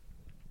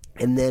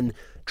 And then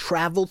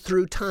travel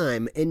through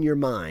time in your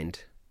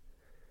mind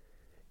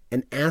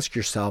and ask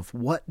yourself,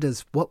 what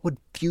would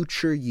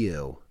future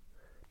you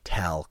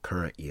tell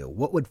current you?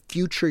 What would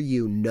future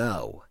you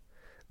know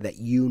that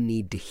you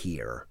need to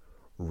hear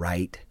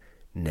right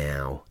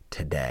now,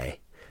 today?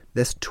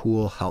 This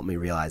tool helped me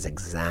realize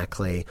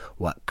exactly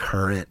what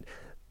current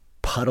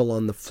puddle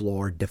on the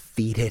floor,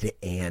 defeated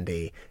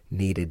Andy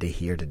needed to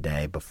hear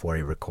today before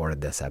he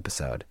recorded this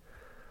episode.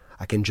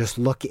 I can just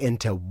look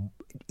into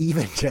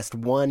even just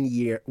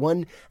 1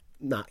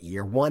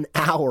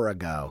 hour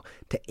ago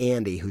to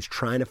Andy, who's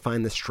trying to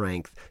find the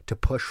strength to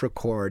push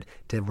record,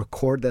 to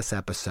record this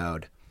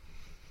episode.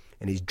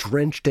 And he's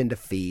drenched in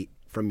defeat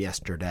from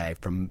yesterday,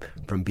 from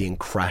being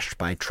crushed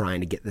by trying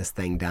to get this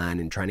thing done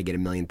and trying to get a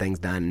million things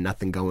done and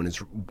nothing going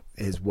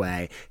his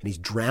way. And he's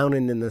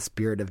drowning in the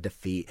spirit of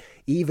defeat.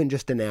 Even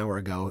just an hour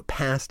ago,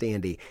 past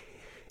Andy,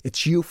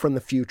 it's you from the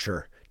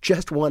future,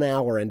 just 1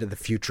 hour into the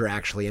future,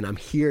 actually. And I'm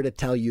here to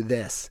tell you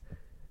this.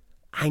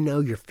 I know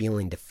you're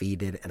feeling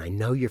defeated, and I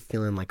know you're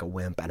feeling like a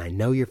wimp, and I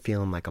know you're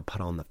feeling like a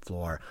puddle on the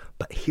floor,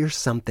 but here's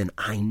something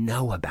I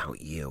know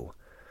about you.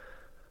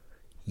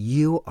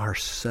 You are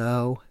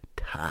so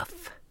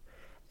tough.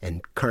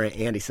 And current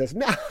Andy says,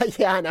 no,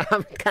 yeah, I know,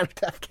 I'm kind of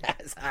tough,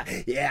 guys.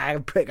 I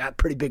got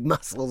pretty big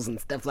muscles and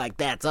stuff like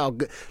that. It's all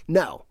good.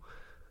 No.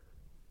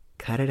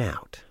 Cut it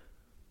out.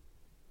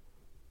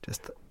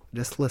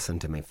 Just listen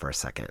to me for a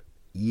second.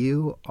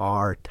 You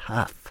are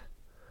tough.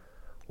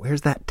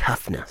 Where's that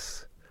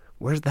toughness?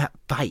 Where's that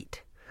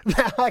fight?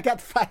 I got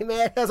the fight,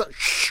 man. I was like,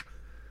 shh.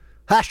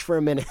 Hush for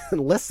a minute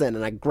and listen.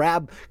 And I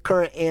grab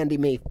current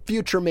Andy,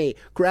 future me,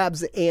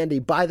 grabs Andy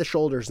by the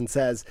shoulders and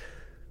says,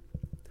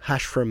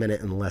 hush for a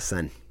minute and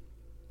listen.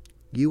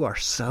 You are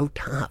so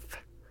tough.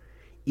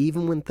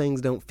 Even when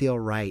things don't feel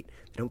right,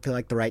 they don't feel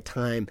like the right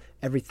time,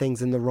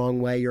 everything's in the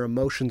wrong way, your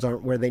emotions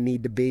aren't where they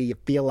need to be, you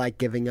feel like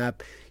giving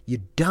up. You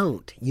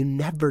don't. You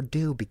never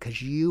do,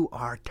 because you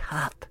are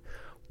tough.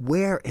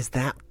 Where is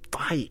that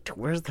fight?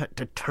 Where's that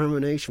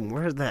determination?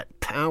 Where's that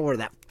power,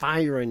 that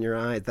fire in your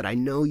eyes that I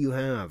know you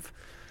have?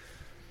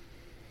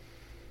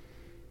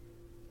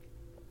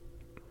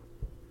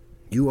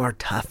 You are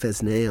tough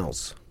as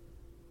nails.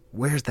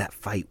 Where's that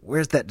fight?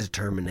 Where's that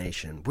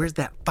determination? Where's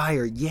that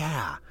fire?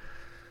 Yeah.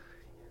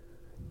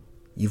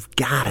 You've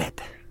got it.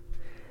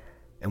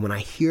 And when I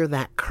hear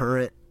that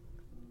current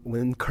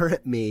when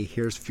current me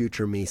hears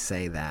future me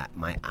say that,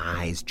 my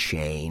eyes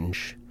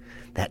change.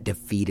 That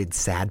defeated,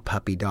 sad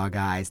puppy dog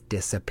eyes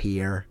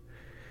disappear.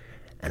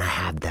 And I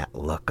have that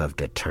look of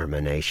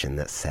determination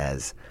that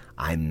says,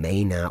 I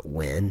may not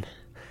win,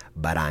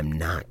 but I'm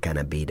not going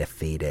to be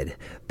defeated,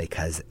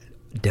 because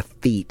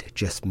defeat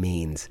just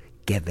means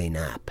giving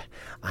up.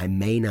 I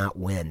may not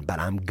win, but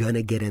I'm going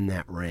to get in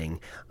that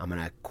ring. I'm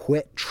going to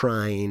quit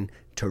trying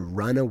to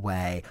run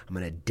away. I'm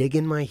going to dig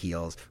in my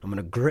heels. I'm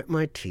going to grit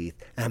my teeth,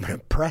 and I'm going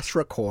to press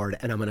record,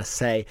 and I'm going to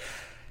say,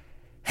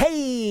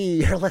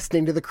 hey, you're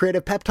listening to the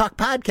Creative Pep Talk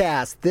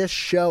Podcast. This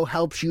show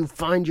helps you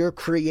find your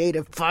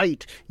creative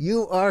fight.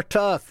 You are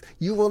tough.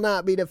 You will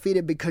not be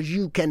defeated because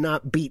you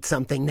cannot beat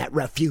something that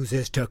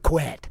refuses to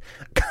quit.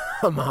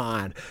 Come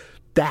on.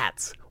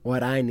 That's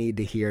what I need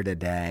to hear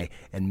today,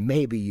 and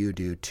maybe you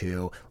do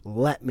too.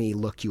 Let me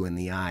look you in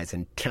the eyes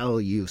and tell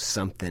you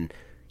something.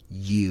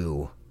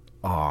 You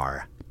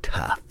are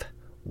tough.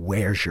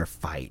 Where's your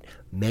fight?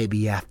 Maybe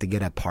you have to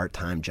get a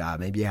part-time job.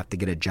 Maybe you have to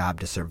get a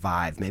job to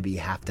survive. Maybe you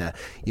have to,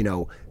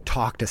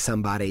 talk to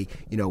somebody,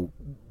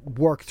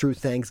 work through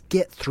things,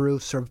 get through,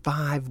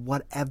 survive,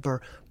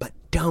 whatever, but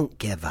don't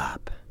give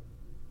up.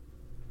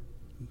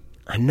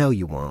 I know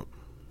you won't,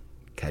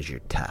 because you're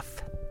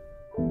tough.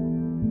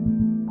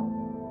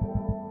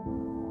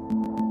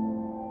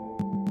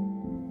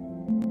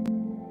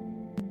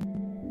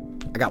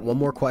 I got one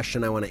more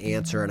question I want to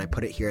answer, and I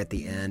put it here at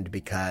the end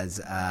because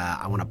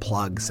I want to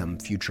plug some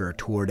future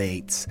tour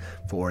dates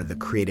for the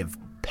Creative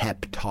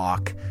Pep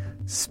Talk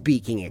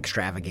speaking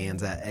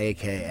extravaganza,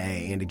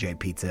 aka Andy J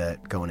Pizza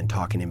going and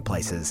talking in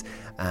places,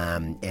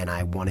 and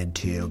I wanted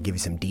to give you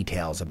some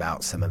details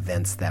about some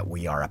events that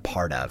we are a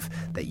part of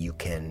that you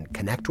can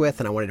connect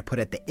with, and I wanted to put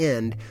at the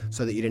end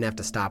so that you didn't have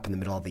to stop in the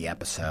middle of the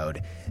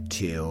episode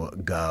to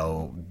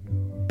go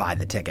buy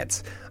the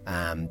tickets.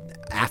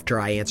 After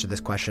I answer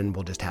this question,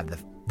 we'll just have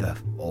the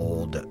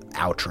old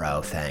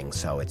outro thing,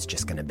 so it's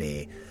just going to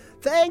be,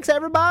 thanks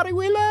everybody,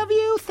 we love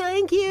you,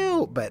 thank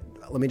you. But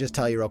let me just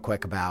tell you real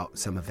quick about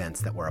some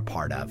events that we're a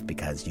part of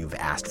because you've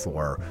asked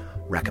for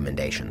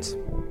recommendations.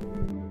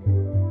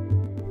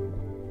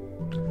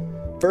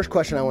 First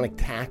question I want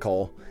to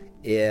tackle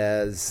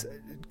is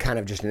kind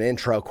of just an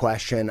intro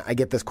question. I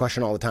get this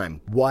question all the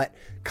time. What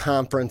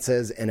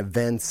conferences and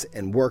events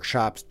and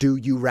workshops do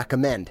you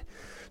recommend?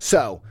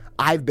 So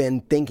I've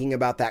been thinking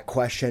about that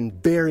question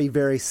very,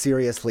 very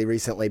seriously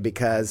recently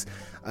because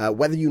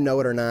whether you know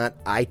it or not,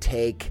 I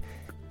take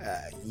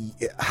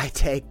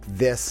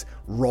this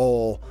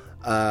role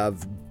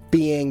of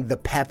being the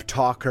pep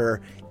talker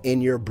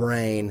in your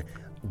brain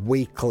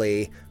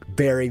weekly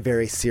very,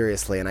 very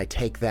seriously, and I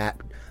take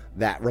that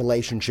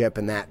relationship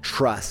and that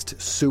trust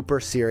super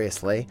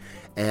seriously.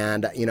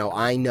 And,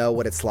 I know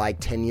what it's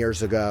like 10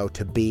 years ago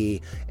to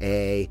be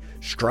a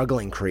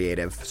struggling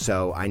creative.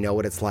 So I know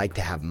what it's like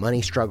to have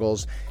money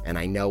struggles, and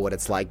I know what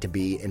it's like to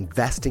be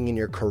investing in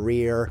your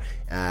career,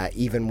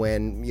 even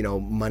when,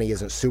 money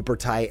isn't super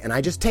tight. And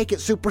I just take it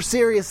super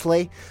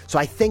seriously. So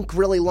I think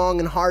really long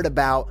and hard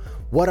about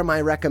what are my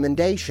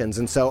recommendations.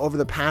 And so over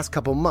the past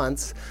couple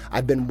months,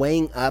 I've been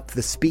weighing up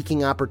the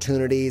speaking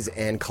opportunities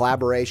and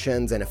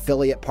collaborations and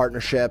affiliate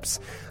partnerships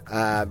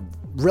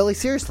really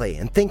seriously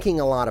and thinking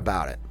a lot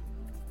about it.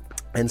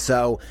 And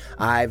so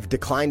I've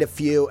declined a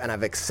few and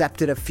I've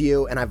accepted a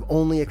few, and I've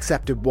only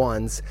accepted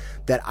ones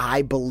that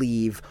I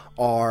believe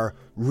are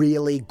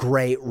really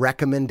great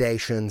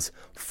recommendations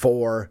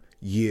for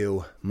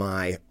you,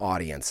 my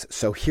audience.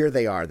 So here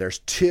they are. There's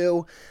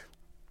two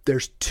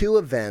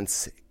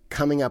events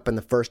coming up in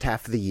the first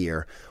half of the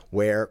year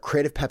where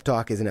Creative Pep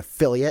Talk is an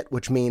affiliate,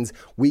 which means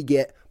we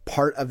get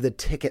part of the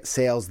ticket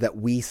sales that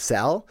we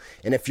sell.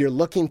 And if you're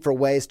looking for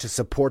ways to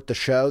support the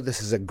show,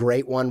 this is a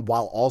great one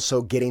while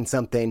also getting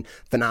something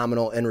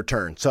phenomenal in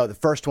return. So the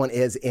first one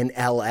is in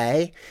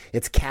LA.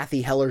 It's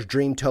Kathy Heller's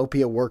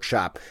Dreamtopia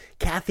Workshop.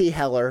 Kathy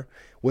Heller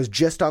was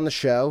just on the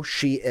show.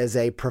 She is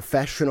a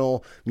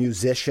professional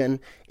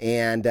musician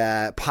and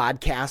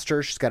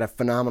podcaster. She's got a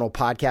phenomenal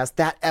podcast.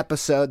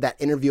 That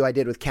interview I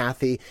did with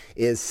Kathy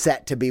is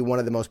set to be one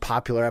of the most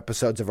popular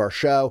episodes of our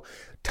show.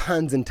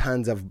 Tons and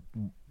tons of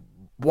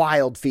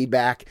wild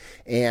feedback,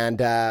 and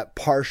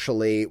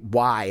partially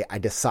why I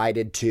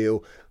decided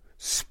to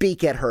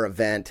speak at her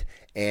event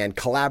and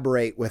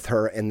collaborate with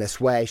her in this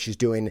way. She's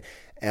doing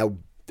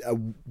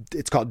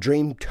it's called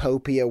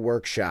Dreamtopia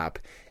Workshop,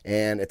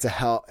 and it's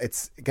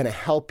going to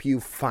help you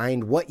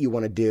find what you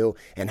want to do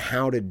and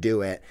how to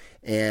do it.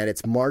 And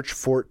it's March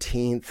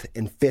 14th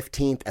and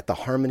 15th at the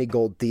Harmony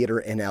Gold Theater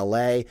in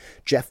LA.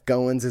 Jeff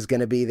Goins is going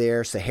to be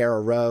there, Sahara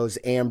Rose,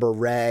 Amber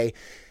Ray,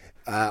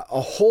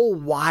 a whole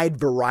wide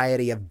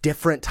variety of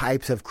different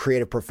types of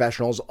creative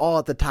professionals, all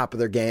at the top of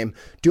their game,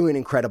 doing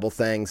incredible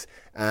things.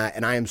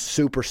 And I am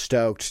super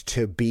stoked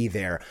to be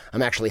there.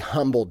 I'm actually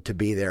humbled to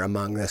be there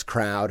among this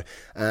crowd.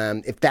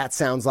 If that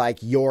sounds like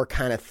your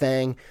kind of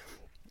thing,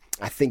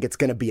 I think it's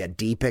going to be a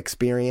deep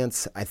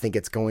experience. I think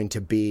it's going to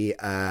be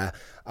a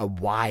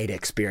wide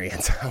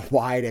experience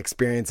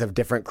of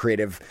different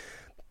creative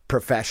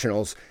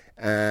professionals.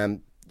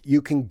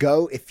 you can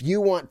go, if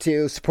you want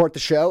to support the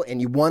show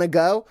and you want to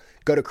go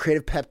to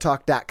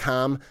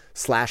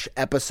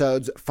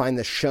creativepeptalk.com/episodes, find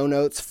the show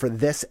notes for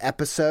this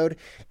episode,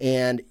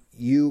 and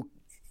you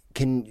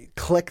can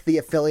click the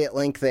affiliate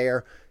link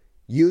there.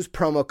 Use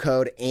promo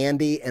code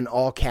Andy in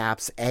all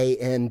caps,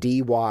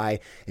 ANDY,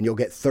 and you'll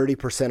get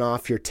 30%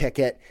 off your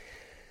ticket.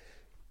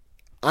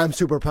 I'm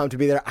super pumped to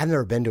be there. I've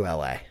never been to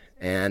LA,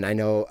 and I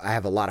know I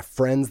have a lot of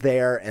friends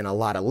there and a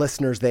lot of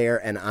listeners there,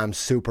 and I'm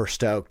super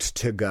stoked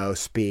to go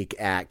speak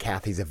at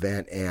Kathy's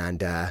event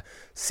and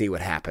see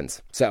what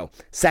happens. So,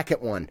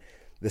 second one,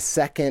 the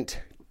second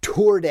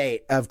tour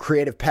date of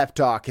Creative Pep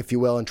Talk, if you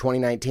will, in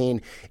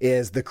 2019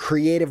 is the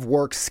Creative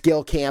Works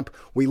Skill Camp.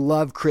 We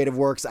love Creative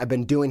Works. I've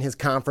been doing his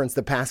conference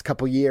the past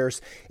couple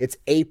years. It's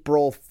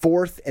April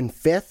 4th and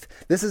 5th.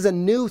 This is a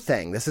new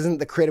thing. This isn't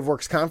the Creative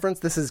Works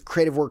Conference. This is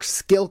Creative Works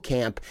Skill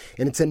Camp,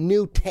 and it's a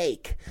new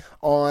take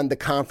on the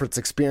conference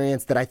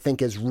experience that I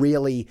think is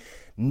really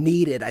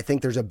needed. I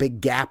think there's a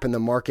big gap in the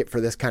market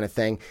for this kind of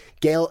thing.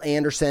 Gail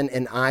Anderson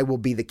and I will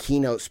be the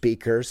keynote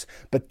speakers,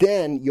 but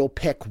then you'll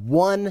pick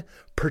one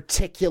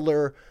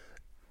particular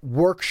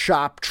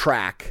workshop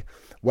track,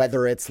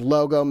 whether it's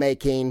logo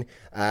making,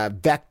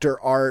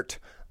 vector art,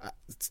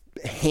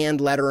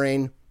 hand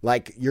lettering.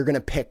 Like, you're going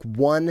to pick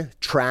one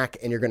track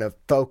and you're going to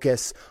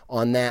focus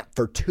on that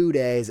for 2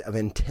 days of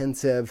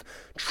intensive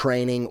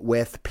training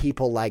with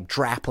people like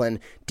Draplin,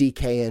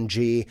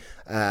 DKNG,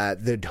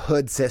 the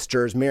Hood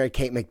Sisters, Mary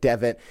Kate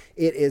McDevitt.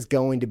 It is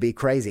going to be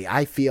crazy.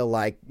 I feel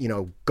like,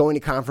 going to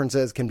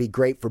conferences can be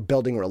great for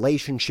building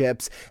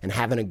relationships and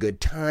having a good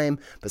time,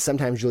 but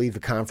sometimes you leave the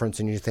conference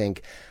and you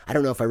think, I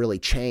don't know if I really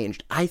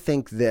changed. I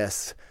think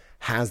this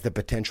has the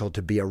potential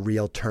to be a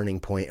real turning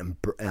point and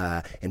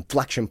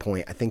inflection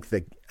point. I think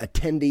the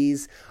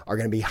attendees are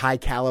going to be high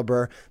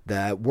caliber.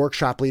 The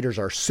workshop leaders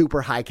are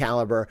super high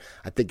caliber.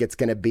 I think it's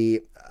going to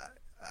be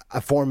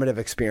a formative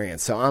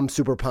experience. So I'm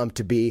super pumped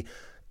to be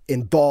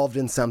involved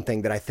in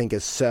something that I think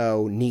is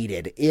so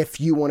needed.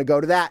 If you want to go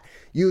to that,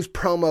 use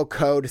promo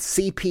code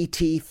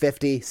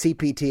CPT50,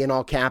 CPT in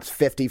all caps,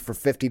 50 for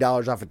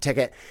 $50 off a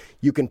ticket.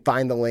 You can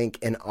find the link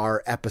in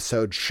our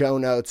episode show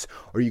notes,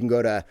 or you can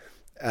go to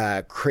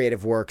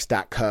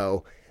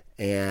creativeworks.co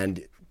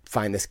and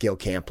find the skill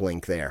camp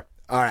link there.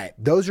 All right,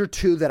 those are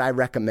two that I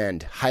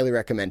recommend, highly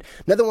recommend.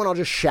 Another one I'll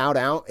just shout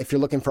out if you're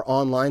looking for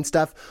online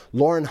stuff.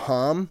 Lauren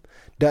Hom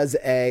does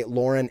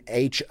Lauren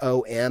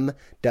H-O-M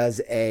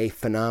does a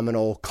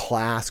phenomenal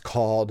class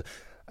called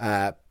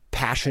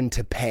Passion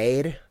to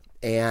Paid,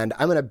 and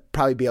I'm going to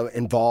probably be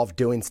involved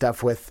doing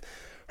stuff with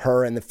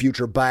her in the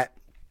future, but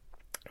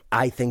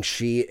I think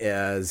she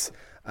is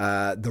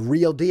the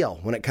real deal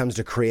when it comes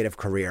to creative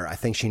career. I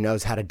think she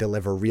knows how to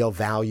deliver real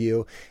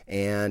value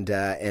and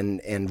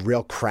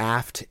real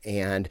craft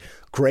and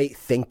great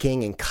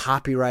thinking and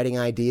copywriting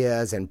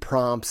ideas and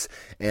prompts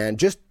and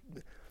just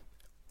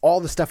all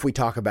the stuff we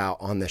talk about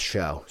on this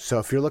show. So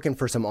if you're looking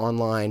for some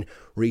online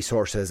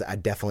resources,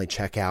 I'd definitely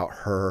check out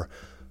her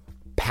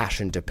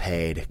Passion to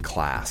Paid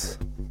class.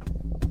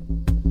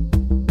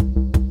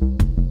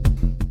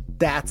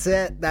 That's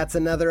it. That's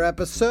another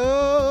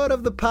episode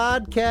of the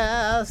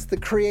podcast, the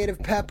Creative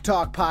Pep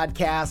Talk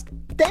podcast.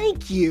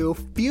 Thank you,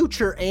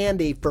 future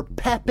Andy, for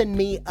pepping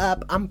me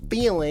up. I'm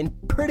feeling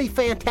pretty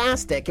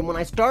fantastic. And when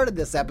I started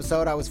this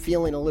episode, I was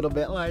feeling a little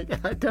bit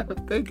like, I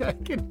don't think I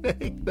can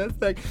make this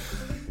thing.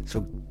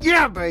 So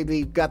yeah,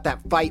 baby, got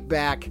that fight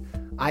back.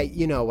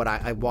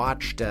 I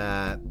watched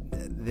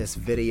this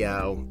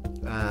video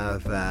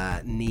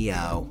of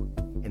Neo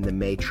in the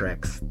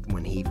Matrix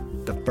when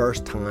the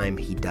first time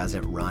he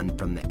doesn't run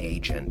from the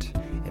agent.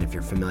 And if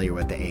you're familiar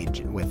with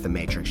the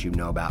Matrix, you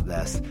know about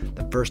this.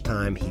 The first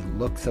time he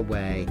looks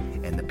away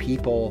and the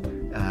people,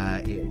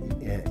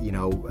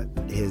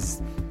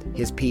 his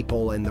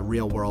people in the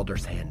real world are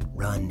saying,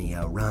 "Run,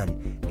 Neo, run."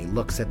 And he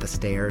looks at the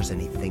stairs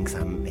and he thinks,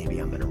 maybe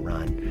I'm going to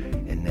run.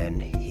 And then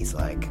he's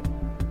like,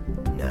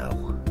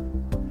 "No,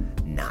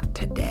 not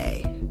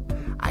today.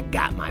 I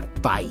got my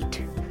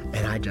fight."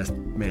 And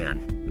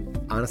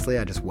honestly,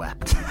 I just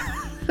wept.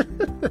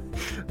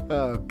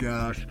 Oh,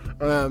 gosh.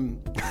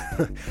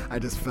 I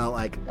just felt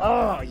like,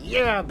 oh,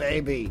 yeah,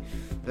 baby.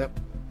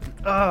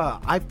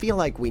 I feel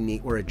like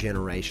we're a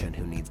generation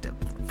who needs to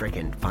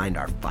freaking find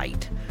our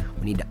fight.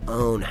 We need to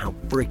own how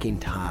freaking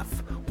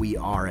tough we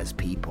are as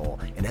people.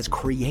 And as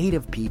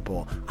creative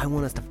people, I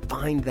want us to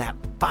find that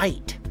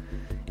fight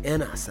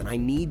in us. And I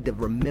need to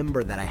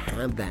remember that I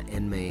have that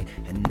in me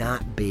and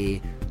not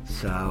be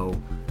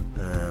so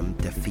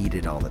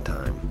defeated all the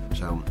time.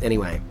 So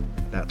anyway,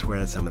 that's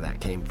where some of that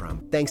came from.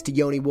 Thanks to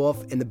Yoni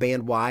Wolf and the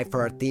band Y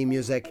for our theme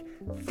music.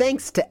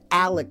 Thanks to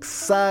Alex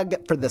Sugg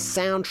for the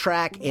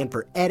soundtrack and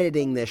for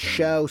editing this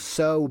show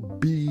so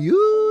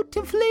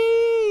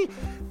beautifully.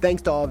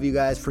 Thanks to all of you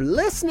guys for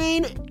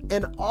listening,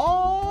 and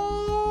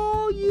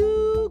all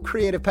you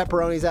creative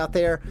pepperonis out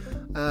there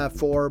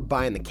for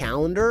buying the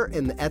calendar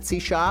and the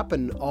Etsy shop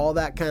and all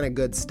that kind of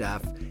good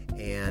stuff,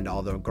 and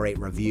all the great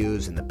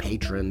reviews and the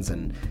patrons,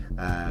 and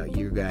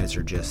you guys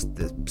are just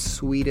the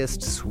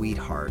sweetest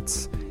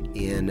sweethearts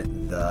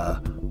in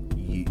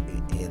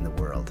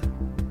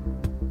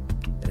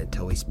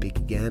we speak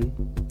again,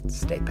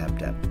 stay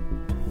pepped up.